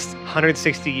in the last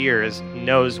 160 years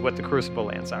knows what the Crucible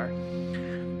Lands are.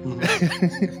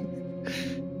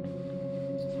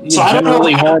 It's So I don't know-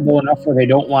 generally horrible enough where they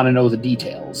don't want to know the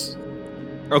details.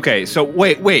 Okay, so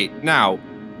wait. Now,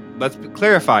 let's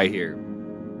clarify here.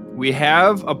 We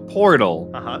have a portal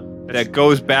that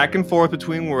goes back and forth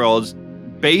between worlds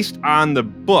based on the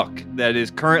book that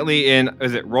is currently in,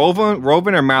 is it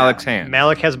Rovin or Malik's hand?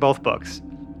 Malik has both books.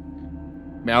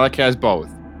 Malik has both.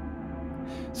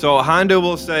 So Hondo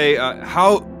will say,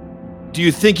 how do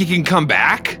you think he can come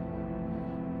back?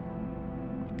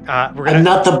 We're I'm gonna.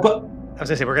 not the. I was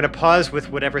gonna say we're gonna pause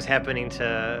with whatever's happening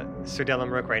to Sir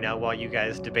Delum Rook right now while you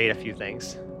guys debate a few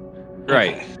things.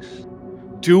 Right.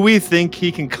 Do we think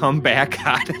he can come back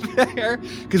out of there?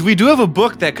 Because we do have a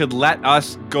book that could let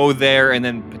us go there and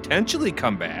then potentially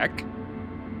come back.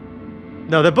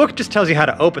 No, the book just tells you how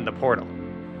to open the portal.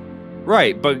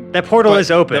 Right, but That portal But is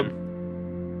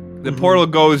open. the portal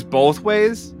goes both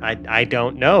ways? I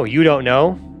don't know. You don't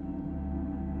know.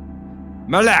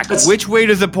 Malak, That's- which way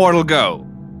does the portal go?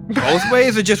 Both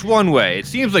ways or just one way? It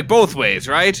seems like both ways,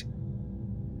 right?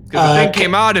 Because the thing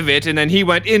came out of it and then he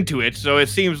went into it, so it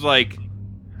seems like...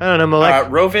 I don't know, Malek.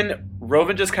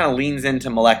 Rovin just kind of leans into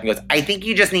Malek and goes, I think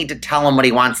you just need to tell him what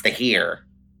he wants to hear.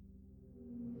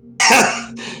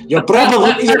 You're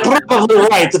probably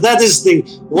right. That is the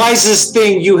wisest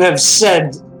thing you have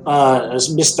said,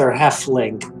 as Mr.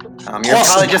 Halfling. You're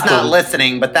probably just not Awesome.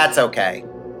 listening, but that's okay.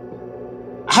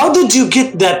 How did you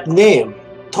get that name,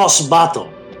 Toss Bottom?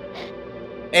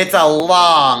 It's a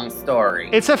long story.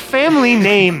 It's a family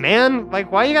name, man.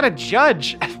 Like, why you gotta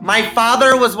judge? My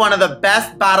father was one of the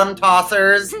best bottom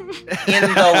tossers in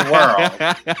the world.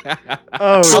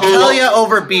 Oh, So- I'll tell you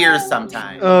over beers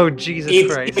sometime. oh, Jesus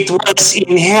Christ. It was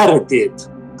inherited.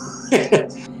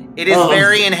 It is Oh.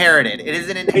 very inherited. It is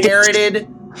an inherited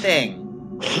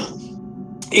thing.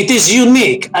 It is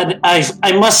unique, and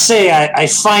I must say I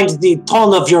find the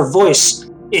tone of your voice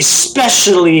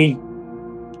especially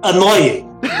annoying.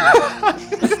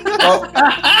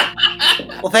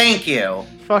 Well, thank you.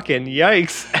 Fucking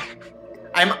yikes.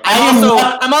 I'm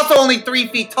also only 3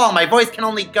 feet tall. My voice can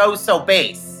only go so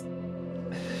bass.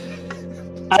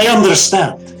 I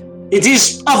understand. It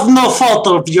is of no fault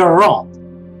of your own.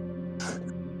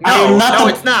 I am not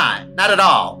It's not. Not at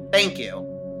all. Thank you.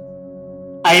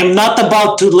 I am not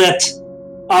about to let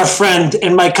our friend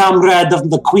and my comrade of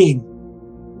the Queen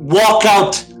walk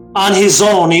out on his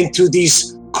own into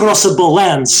these crossable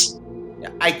lands.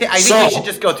 I think So- we should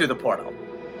just go through the portal.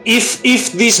 If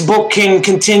this book can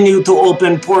continue to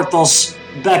open portals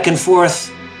back and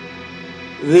forth,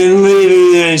 then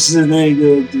maybe I should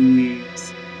go do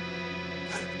it.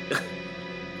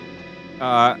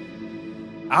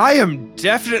 I am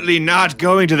definitely not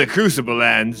going to the Crucible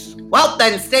Lands. Well,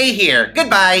 then stay here.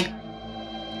 Goodbye.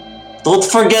 Don't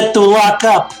forget to lock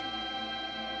up.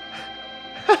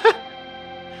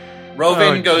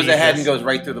 Rovin Oh, goes ahead Jesus. and goes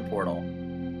right through the portal.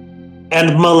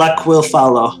 And Malak will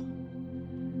follow.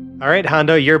 All right,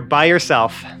 Hondo, you're by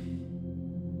yourself.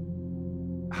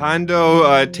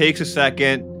 Hondo takes a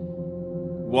second,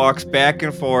 walks back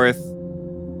and forth,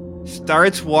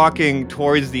 starts walking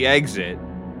towards the exit,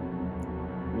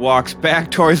 walks back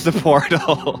towards the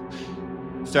portal,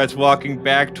 starts walking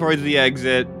back towards the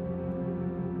exit,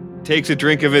 takes a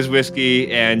drink of his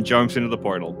whiskey, and jumps into the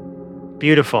portal.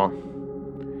 Beautiful.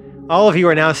 All of you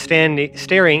are now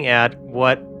staring at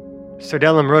what Sir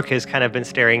Delum Rook has kind of been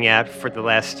staring at for the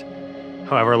last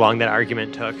however long that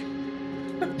argument took.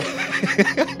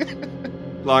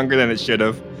 Longer than it should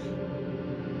have.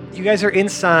 You guys are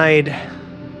inside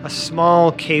a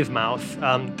small cave mouth.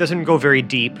 Doesn't go very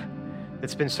deep.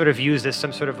 It's been sort of used as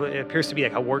some sort of, it appears to be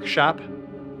like a workshop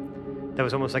that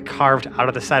was almost like carved out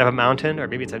of the side of a mountain, or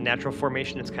maybe it's a natural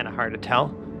formation. It's kind of hard to tell.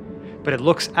 But it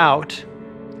looks out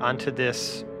onto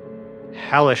this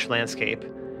hellish landscape.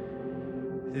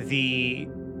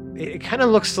 It kind of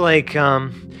looks like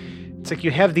it's like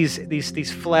you have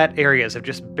these flat areas of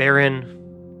just barren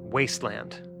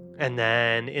wasteland, and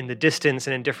then in the distance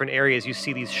and in different areas you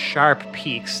see these sharp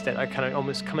peaks that are kind of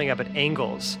almost coming up at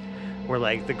angles, where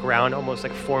like the ground almost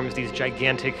like forms these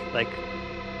gigantic like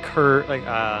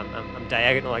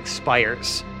diagonal like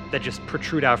spires that just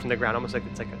protrude out from the ground, almost like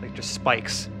it's like just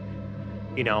spikes,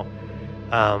 you know.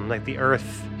 Like the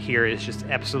earth here is just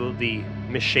absolutely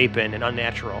misshapen and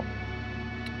unnatural.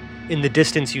 In the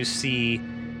distance, you see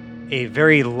a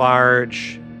very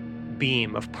large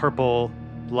beam of purple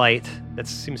light that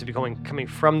seems to be coming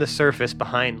from the surface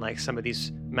behind like some of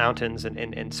these mountains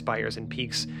and spires and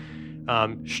peaks,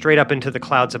 straight up into the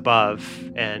clouds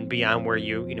above and beyond where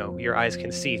your eyes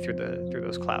can see through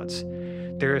those clouds.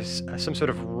 There's some sort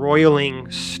of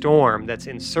roiling storm that's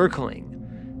encircling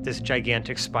this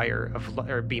gigantic spire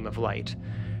or beam of light,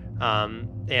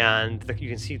 and you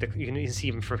can see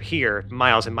even from here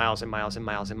miles and miles and miles and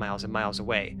miles and miles and miles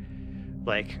away,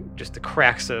 like just the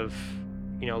cracks of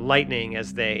lightning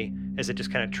as it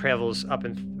just kind of travels up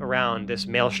and around this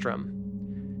maelstrom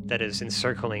that is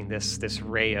encircling this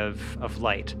ray of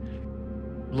light.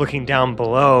 Looking down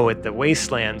below at the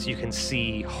wastelands, you can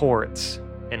see hordes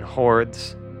and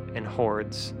hordes and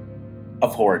hordes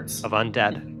of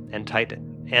undead and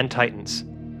titans,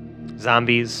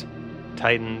 zombies,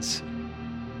 titans,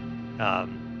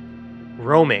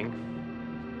 roaming.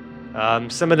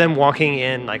 Some of them walking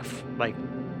in like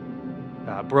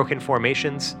broken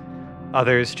formations,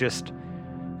 others just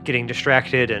getting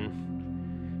distracted and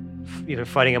even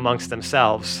fighting amongst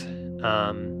themselves.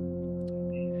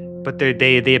 But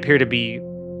they appear to be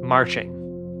marching.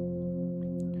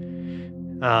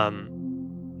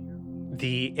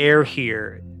 The air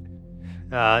here.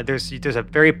 There's a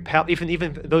very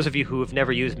even those of you who have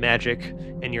never used magic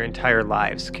in your entire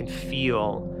lives can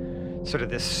feel sort of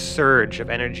this surge of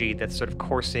energy that's sort of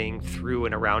coursing through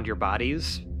and around your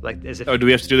bodies, like as if. Oh, do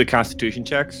we have to do the Constitution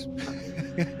checks?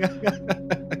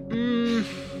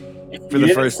 For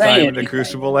the first time in the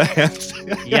Crucible lands.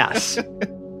 Yes.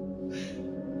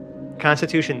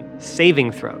 Constitution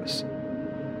saving throws.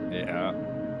 Yeah.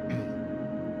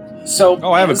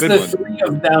 So I have a as good the one. three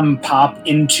of them pop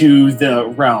into the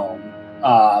realm,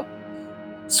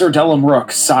 Sir Delum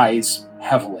Rook sighs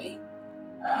heavily.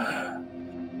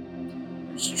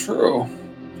 It's true.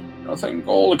 Nothing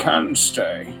gold can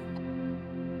stay.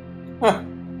 Huh.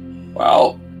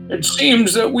 Well, it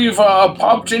seems that we've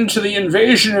popped into the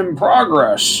invasion in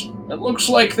progress. It looks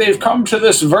like they've come to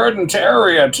this verdant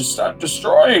area to start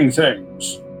destroying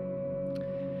things.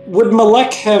 Would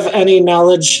Malek have any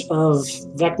knowledge of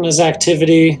Vecna's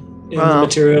activity in the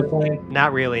material plane?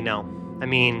 Not really, no. I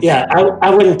mean... Yeah, I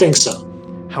wouldn't think so.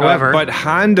 However... but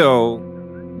Hondo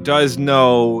does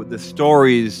know the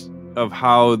stories of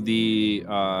how the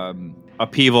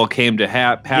upheaval came to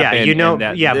happen.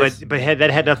 Yeah, but that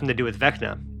had nothing to do with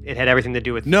Vecna. It had everything to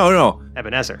do with No.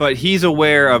 Ebenezer. But he's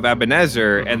aware of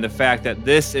Ebenezer and the fact that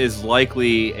this is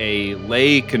likely a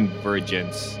ley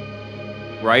convergence,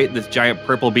 right? This giant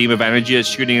purple beam of energy is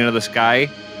shooting into the sky.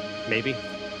 Maybe.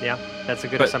 Yeah, that's a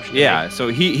good assumption. Yeah, so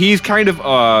he's kind of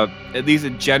at least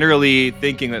generally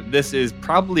thinking that this is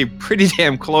probably pretty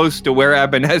damn close to where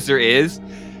Ebenezer is,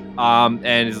 and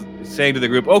is saying to the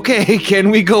group, "Okay,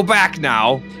 can we go back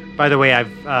now?" By the way,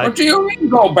 What do you mean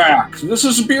go back? This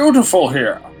is beautiful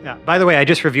here. Yeah. By the way, I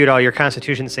just reviewed all your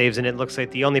Constitution saves, and it looks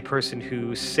like the only person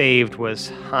who saved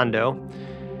was Hondo.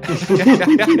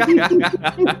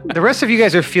 The rest of you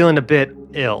guys are feeling a bit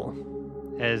ill,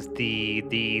 as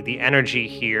the energy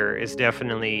here is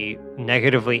definitely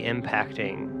negatively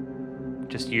impacting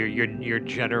just your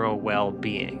general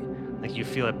well-being. Like you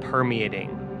feel it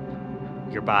permeating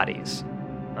your bodies.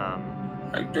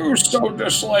 I do so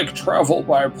dislike travel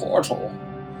by portal.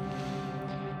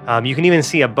 You can even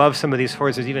see above some of these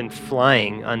hordes, there's even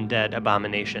flying undead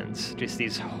abominations. Just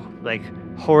these like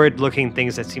horrid-looking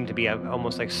things that seem to be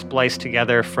almost like spliced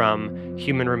together from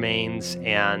human remains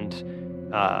and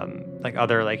like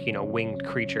other winged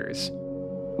creatures.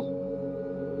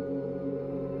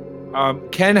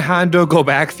 Can Hondo go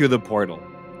back through the portal?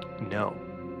 No.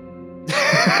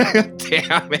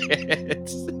 Damn it.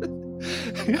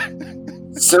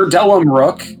 Sir Dellum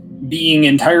Rook, being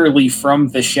entirely from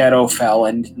the Shadowfell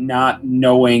and not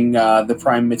knowing the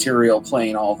Prime Material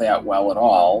Plane all that well at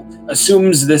all,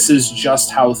 assumes this is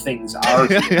just how things are.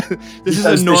 This is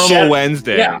a normal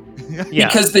Wednesday. Yeah.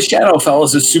 Because the Shadowfell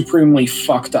is a supremely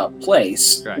fucked up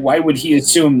place. Right. Why would he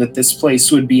assume that this place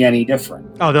would be any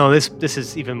different? Oh no, this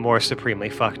is even more supremely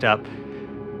fucked up.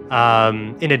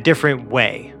 In a different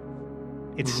way.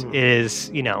 It is,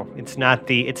 it's not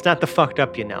the fucked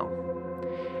up,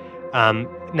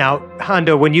 Now,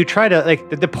 Hondo, when you try to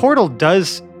the portal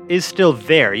is still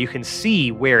there. You can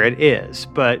see where it is,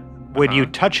 but when you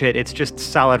touch it, it's just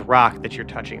solid rock that you're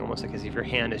touching, almost like as if your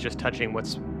hand is just touching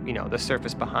what's, the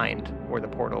surface behind where the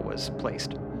portal was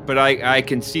placed. But I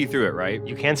can see through it, right?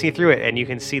 You can see through it, and you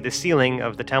can see the ceiling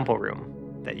of the temple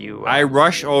room that you... I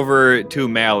rush over to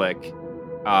Malik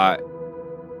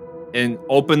and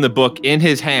open the book in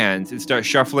his hands and start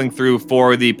shuffling through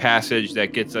for the passage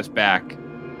that gets us back,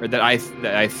 or that I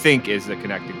think is the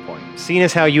connecting point. Seeing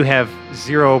as how you have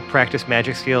 0 practice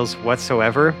magic skills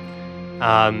whatsoever,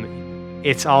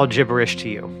 it's all gibberish to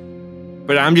you.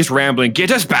 But I'm just rambling.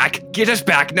 Get us back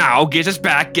now. Get us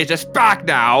back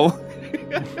now.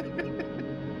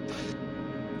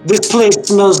 This place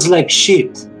smells like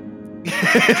shit.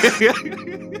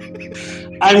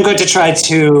 I'm going to try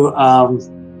to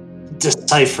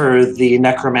decipher the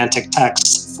necromantic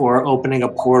text for opening a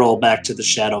portal back to the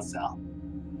Shadowfell.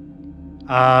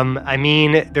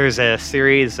 There's a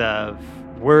series of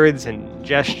words and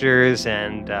gestures,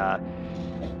 and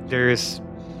there's...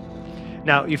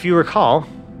 Now, if you recall,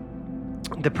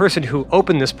 the person who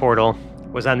opened this portal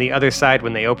was on the other side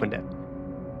when they opened it.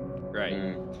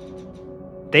 Right.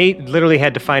 They literally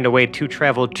had to find a way to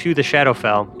travel to the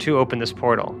Shadowfell to open this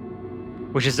portal,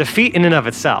 which is a feat in and of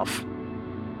itself.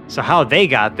 So how they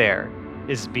got there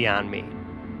is beyond me.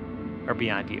 Or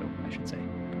beyond you, I should say.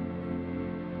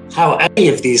 How any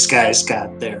of these guys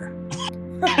got there.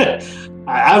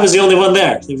 I was the only one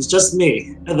there. It was just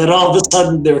me. And then all of a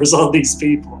sudden there was all these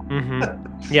people.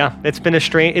 Mm-hmm. Yeah, it's been a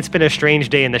strange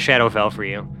day in the Shadowfell for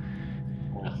you.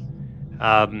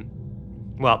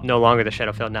 Well, no longer the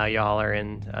Shadowfell. Now y'all are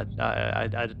in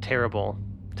a terrible,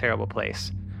 terrible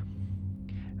place.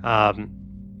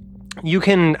 You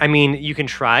can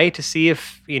try to see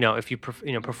if you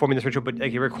performing this ritual, but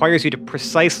it requires you to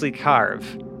precisely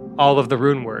carve all of the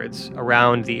rune words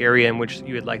around the area in which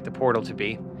you would like the portal to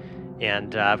be,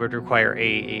 and would require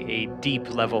a deep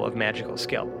level of magical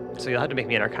skill. So you'll have to make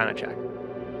me an Arcana check.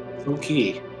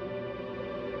 Okay.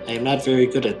 I am not very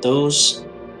good at those,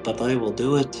 but I will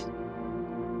do it.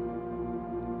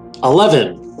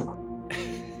 11.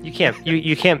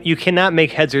 You cannot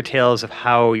make heads or tails of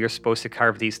how you're supposed to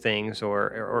carve these things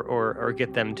or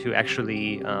get them to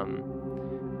actually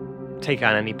take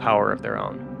on any power of their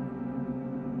own.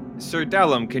 Sir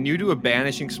Dellum, can you do a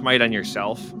banishing smite on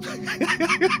yourself?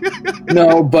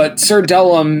 No, but Sir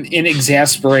Dellum, in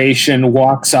exasperation,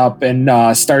 walks up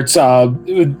and starts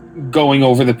going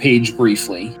over the page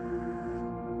briefly.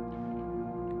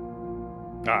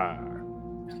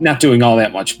 Not doing all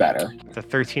that much better. It's a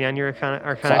 13 on your Arcana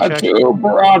check.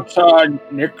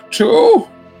 Nictu.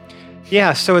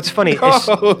 Yeah, so it's funny.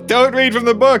 Oh, don't read from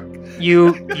the book.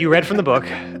 You read from the book.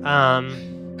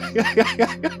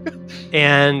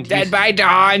 And Dead by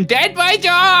dawn.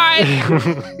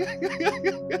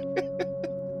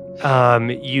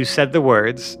 You said the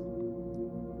words.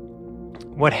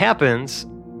 What happens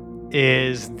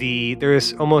is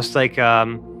there's almost like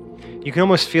you can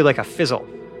almost feel like a fizzle,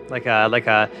 like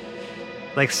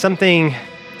something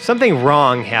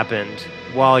wrong happened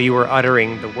while you were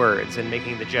uttering the words and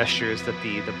making the gestures that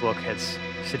the book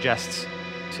suggests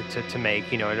to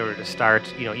make, in order to start,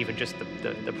 even just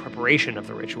the preparation of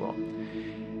the ritual.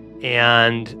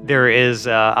 And there is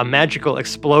a magical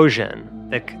explosion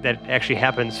that actually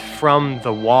happens from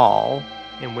the wall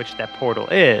in which that portal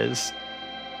is,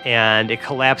 and it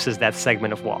collapses that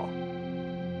segment of wall.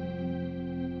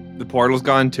 The portal's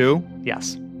gone too?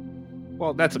 Yes.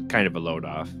 Well, that's kind of a load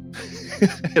off.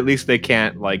 At least they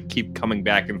can't keep coming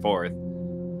back and forth,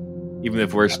 even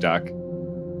if we're stuck.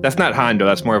 That's not Hondo.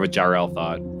 That's more of a Jarrell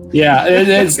thought. Yeah,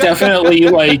 it's definitely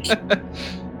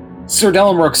Sir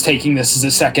Dellum Rook's taking this as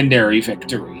a secondary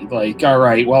victory. All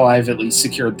right, well, I've at least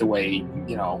secured the way,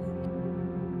 Yeah.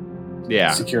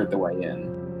 Secured the way in.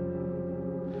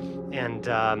 And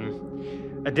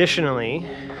additionally,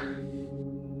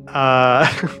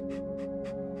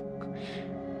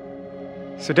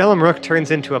 Sir Dellum Rook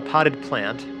turns into a potted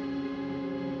plant.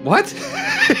 What?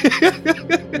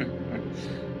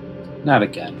 Not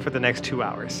again. For the next 2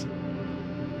 hours.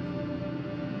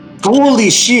 Holy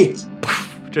shit!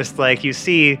 Just like you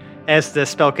see as the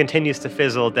spell continues to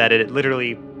fizzle, that it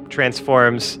literally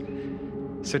transforms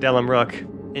Sir Delam Rook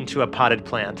into a potted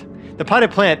plant. The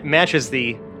potted plant matches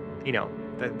the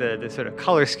sort of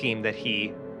color scheme that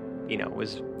he,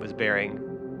 was bearing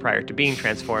prior to being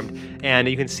transformed, and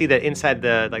you can see that inside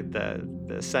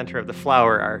the center of the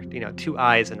flower are 2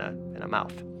 eyes and a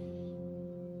mouth.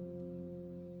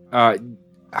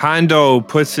 Hondo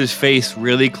puts his face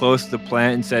really close to the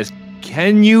plant and says,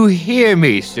 "Can you hear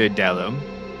me, Sir Delam?"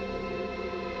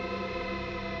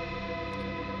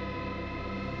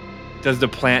 Does the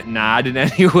plant nod in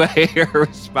any way or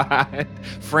respond?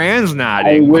 Fran's I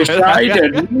nodding. wish I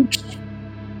didn't.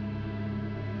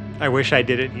 I wish I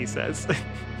didn't, he says.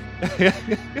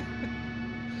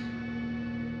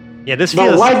 Yeah, this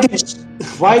But feels...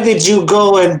 why did you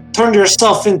go and turn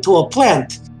yourself into a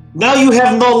plant? Now you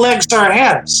have no legs or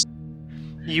hands.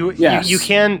 Yes. You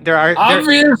can...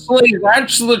 Obviously,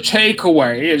 that's the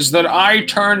takeaway, is that I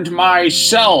turned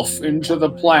myself into the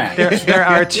plant. There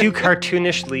are 2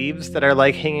 cartoonish leaves that are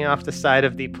like hanging off the side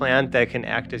of the plant that can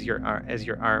act as your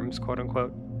arms, quote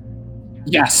unquote.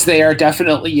 Yes, they are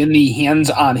definitely in the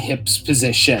hands-on hips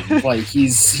position. Like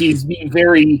he's being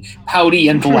very pouty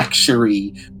and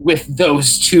lectury with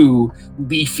those 2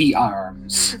 leafy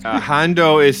arms.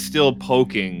 Hondo is still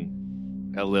poking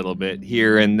a little bit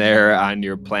here and there on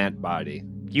your plant body.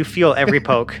 You feel every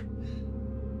poke.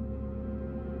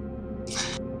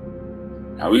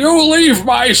 Now you leave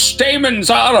my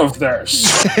stamens out of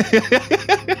this.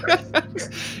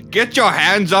 Get your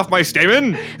hands off my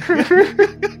stamen!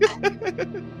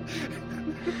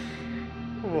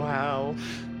 Wow.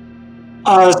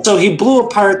 So he blew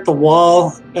apart the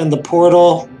wall and the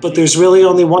portal, but there's really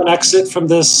only one exit from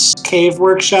this cave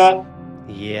workshop.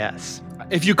 Yes.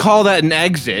 If you call that an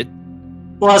exit.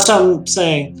 Well, that's what I'm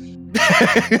saying.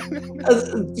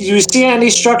 You see any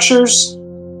structures?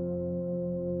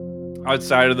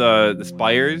 Outside of the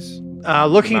spires?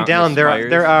 Looking down, there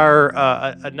spires? are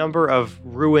a number of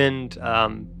ruined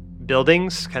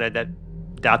buildings, kind of that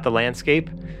dot the landscape.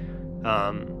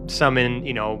 Some in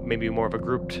maybe more of a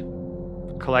grouped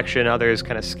collection. Others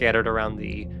kind of scattered around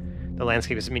the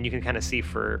landscape. I mean, you can kind of see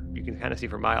for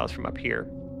miles from up here.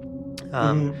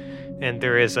 And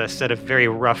there is a set of very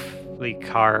roughly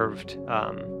carved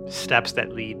steps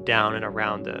that lead down and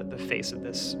around the face of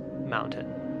this mountain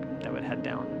that would head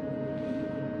down.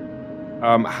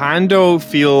 Hondo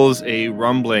feels a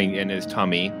rumbling in his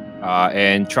tummy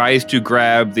and tries to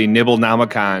grab the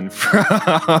Nibblenomicon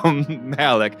from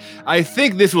Malik. I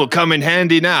think this will come in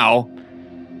handy now.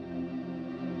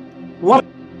 What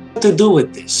to do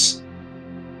with this?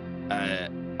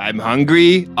 I'm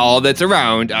hungry. All that's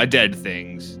around are dead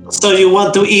things. So you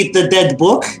want to eat the dead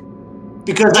book?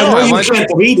 Because I No, know I you want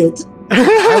can't read it.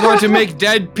 I want to make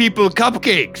dead people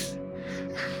cupcakes.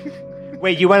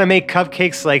 Wait, you want to make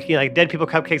cupcakes like dead people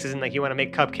cupcakes? Isn't like you want to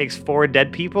make cupcakes for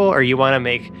dead people, or you want to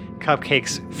make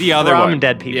cupcakes The other from one.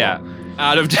 dead people? Yeah,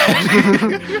 out of dead.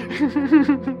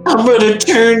 I'm gonna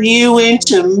turn you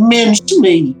into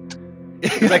mincemeat.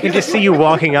 'Cause I can just see you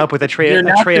walking up with a tray You're of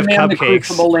not the man the cupcakes.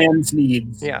 Crucible Lands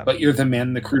needs, Yeah. but you're the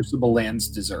man the Crucible Lands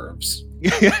deserves.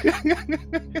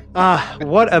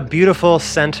 What a beautiful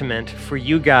sentiment for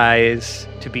you guys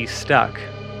to be stuck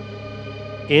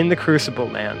in the Crucible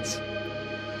Lands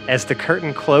as the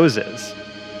curtain closes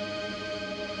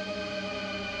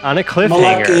on a Malek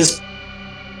cliffhanger. is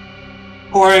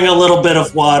pouring a little bit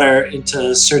of water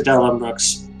into Sir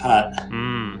Dellenbrook's pot.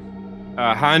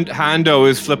 Hondo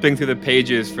is flipping through the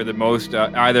pages for the most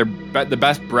either the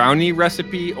best brownie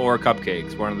recipe or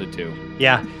cupcakes, one of the 2.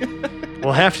 Yeah.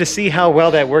 We'll have to see how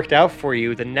well that worked out for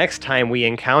you the next time we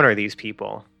encounter these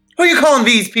people Who are you calling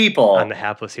these people? on the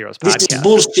Hapless Heroes This podcast. is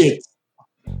bullshit.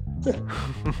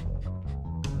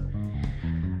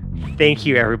 Thank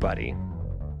you, everybody,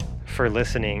 for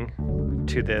listening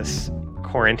to this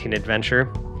quarantine adventure.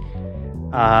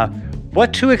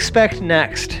 What to expect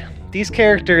next? These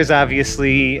characters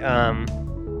obviously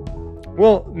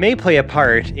may play a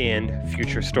part in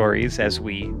future stories as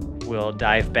we will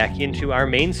dive back into our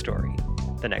main story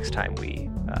the next time we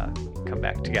come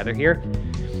back together here.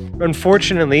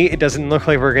 Unfortunately, it doesn't look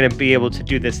like we're going to be able to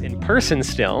do this in person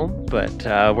still, but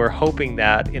we're hoping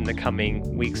that in the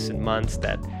coming weeks and months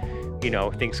that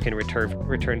things can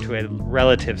return to a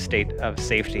relative state of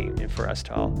safety and for us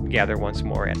to all gather once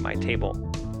more at my table.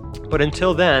 But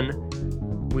until then,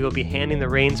 we will be handing the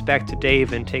reins back to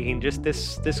Dave and taking just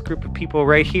this group of people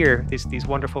right here, these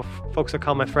wonderful folks I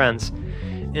call my friends,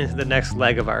 into the next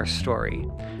leg of our story.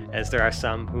 As there are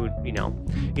some who,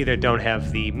 either don't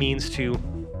have the means to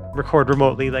record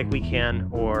remotely like we can,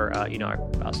 or, are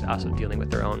also dealing with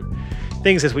their own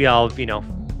things as we all,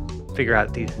 figure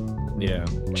out the Yeah.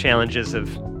 challenges of,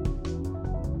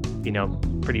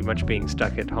 pretty much being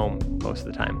stuck at home most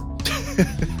of the time.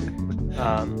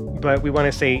 But we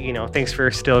want to say, thanks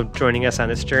for still joining us on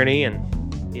this journey and,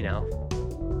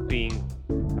 being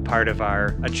a part of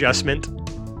our adjustment,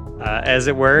 as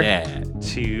it were, Yeah.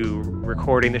 to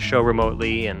recording the show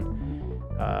remotely. And,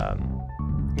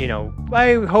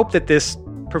 I hope that this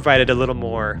provided a little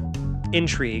more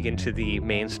intrigue into the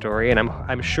main story, and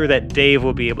I'm sure that Dave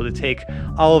will be able to take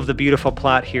all of the beautiful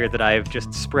plot here that I've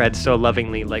just spread so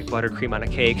lovingly like buttercream on a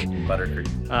cake,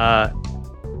 Buttercream.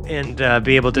 and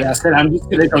be able to Yes, and I'm just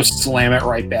gonna go slam it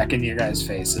right back into your guys'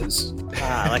 faces.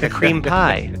 like a cream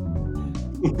pie.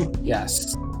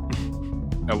 Yes.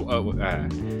 Oh,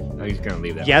 he's gonna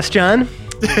leave that. Yes, John.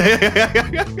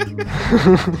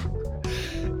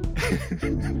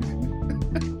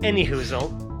 Any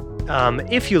hoozle.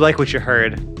 If you like what you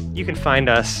heard, you can find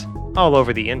us all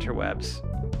over the interwebs.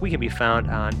 We can be found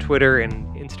on Twitter and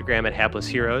Instagram at Hapless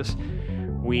Heroes.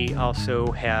 We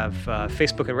also have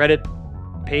Facebook and Reddit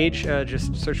page.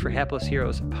 Just search for Hapless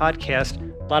Heroes Podcast.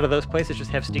 A lot of those places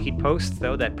just have sticky posts,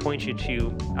 though, that point you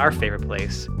to our favorite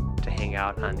place to hang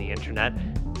out on the internet,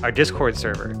 our Discord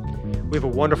server. We have a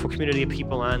wonderful community of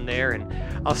people on there, and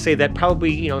I'll say that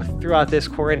probably, throughout this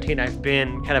quarantine, I've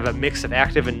been kind of a mix of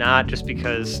active and not, just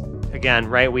because, again,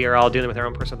 right, we are all dealing with our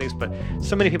own personal things, but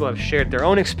so many people have shared their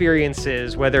own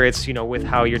experiences, whether it's, with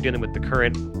how you're dealing with the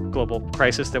current global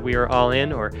crisis that we are all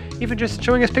in, or even just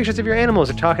showing us pictures of your animals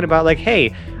and talking about, like,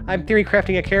 hey, I'm theory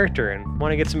crafting a character and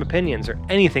want to get some opinions or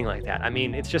anything like that. I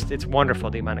mean, it's wonderful,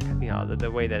 the amount of, the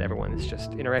way that everyone is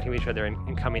just interacting with each other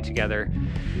and coming together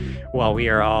while we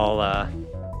are all,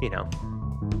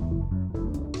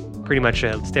 pretty much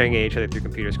staring at each other through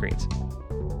computer screens.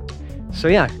 So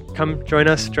yeah, come join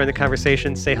us, join the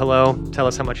conversation, say hello, tell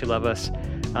us how much you love us.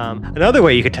 Another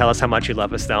way you could tell us how much you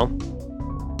love us, though,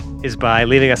 is by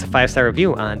leaving us a 5-star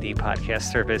review on the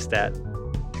podcast service that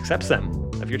accepts them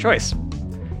of your choice.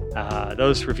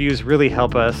 Those reviews really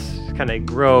help us kind of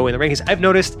grow in the rankings. I've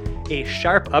noticed a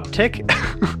sharp uptick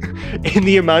in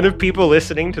the amount of people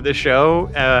listening to the show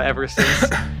ever since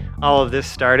all of this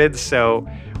started. So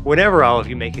whenever all of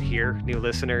you make it here, new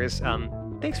listeners,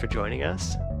 thanks for joining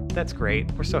us. That's great.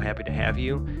 We're so happy to have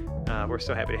you. We're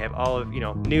so happy to have all of,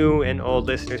 new and old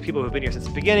listeners, people who've been here since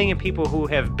the beginning, and people who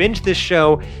have binged this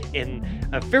show in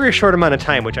a very short amount of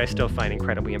time, which I still find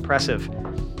incredibly impressive.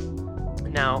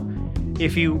 Now,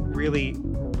 if you really,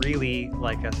 really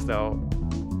like us, though,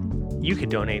 you could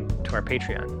donate to our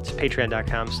Patreon. It's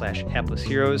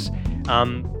patreon.com/haplessheroes.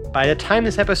 By the time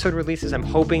this episode releases, I'm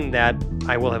hoping that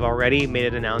I will have already made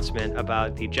an announcement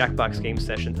about the Jackbox game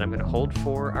sessions that I'm going to hold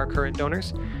for our current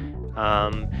donors.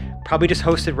 Probably just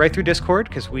hosted right through Discord,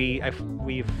 because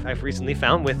I've recently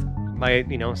found with my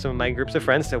some of my groups of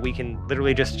friends that we can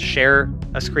literally just share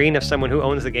a screen of someone who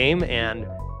owns the game, and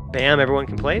bam, everyone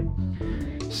can play.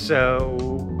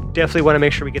 So definitely want to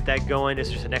make sure we get that going. It's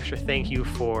just an extra thank you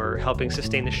for helping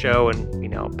sustain the show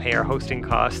and pay our hosting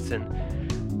costs, and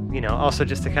also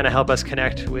just to kind of help us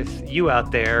connect with you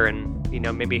out there, and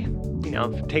maybe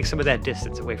take some of that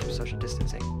distance away from social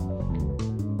distancing.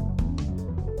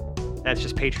 That's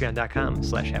just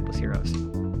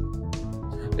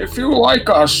patreon.com/haplessheroes. If you like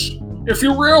us, if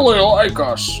you really like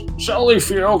us, Sally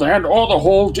Field and all the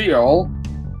whole deal,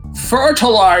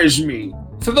 fertilize me.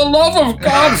 For the love of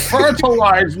God,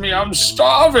 fertilize me. I'm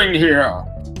starving here.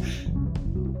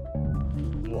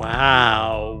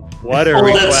 Wow. What a Oh,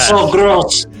 that's so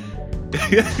gross.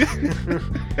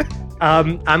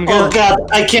 I'm gonna. Oh God,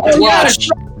 I can't Yeah, watch. it's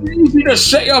not easy to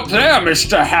say up there,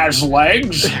 Mr. Has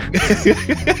Legs.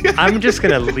 I'm just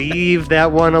gonna leave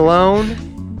that one alone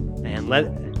and let.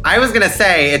 I was gonna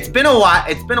say it's been a while.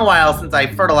 It's been a while since I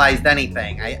fertilized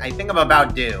anything. I think I'm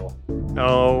about due.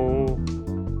 Oh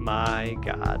my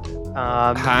God.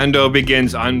 Hondo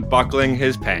begins unbuckling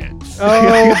his pants.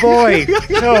 Oh boy.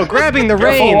 So grabbing the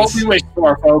Careful what reins. we wish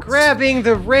for, folks. Grabbing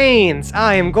the reins.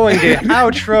 I am going to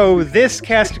outro this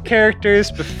cast of characters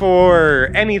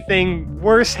before anything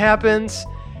worse happens.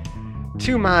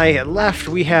 To my left,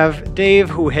 we have Dave,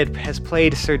 who has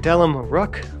played Sir Dellum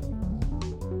Rook.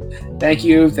 Thank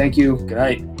you. Good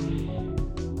night.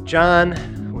 John,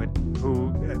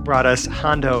 who brought us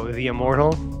Hondo the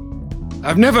Immortal.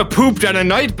 I've never pooped on a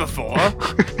night before.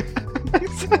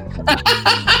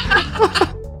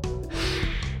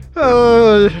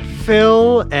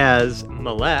 Phil as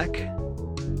Malek.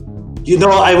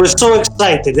 I was so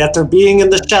excited after being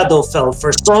in the Shadowfell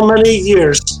for so many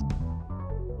years.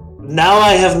 Now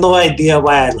I have no idea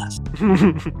why I left.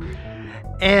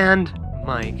 And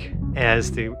Mike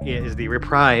as the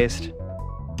reprised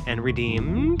and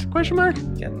redeemed? Question mark?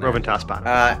 Getting there. Roventoss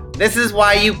bottom. This is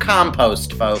why you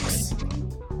compost, folks.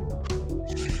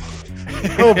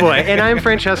 Oh boy, and I'm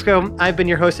Francesco. I've been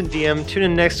your host and DM. Tune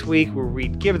in next week where we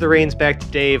give the reins back to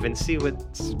Dave and see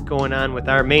what's going on with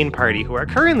our main party, who are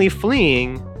currently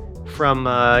fleeing from,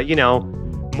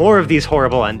 more of these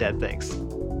horrible undead things.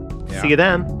 Yeah. See you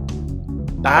then.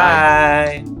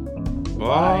 Bye.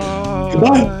 Bye.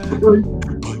 Goodbye.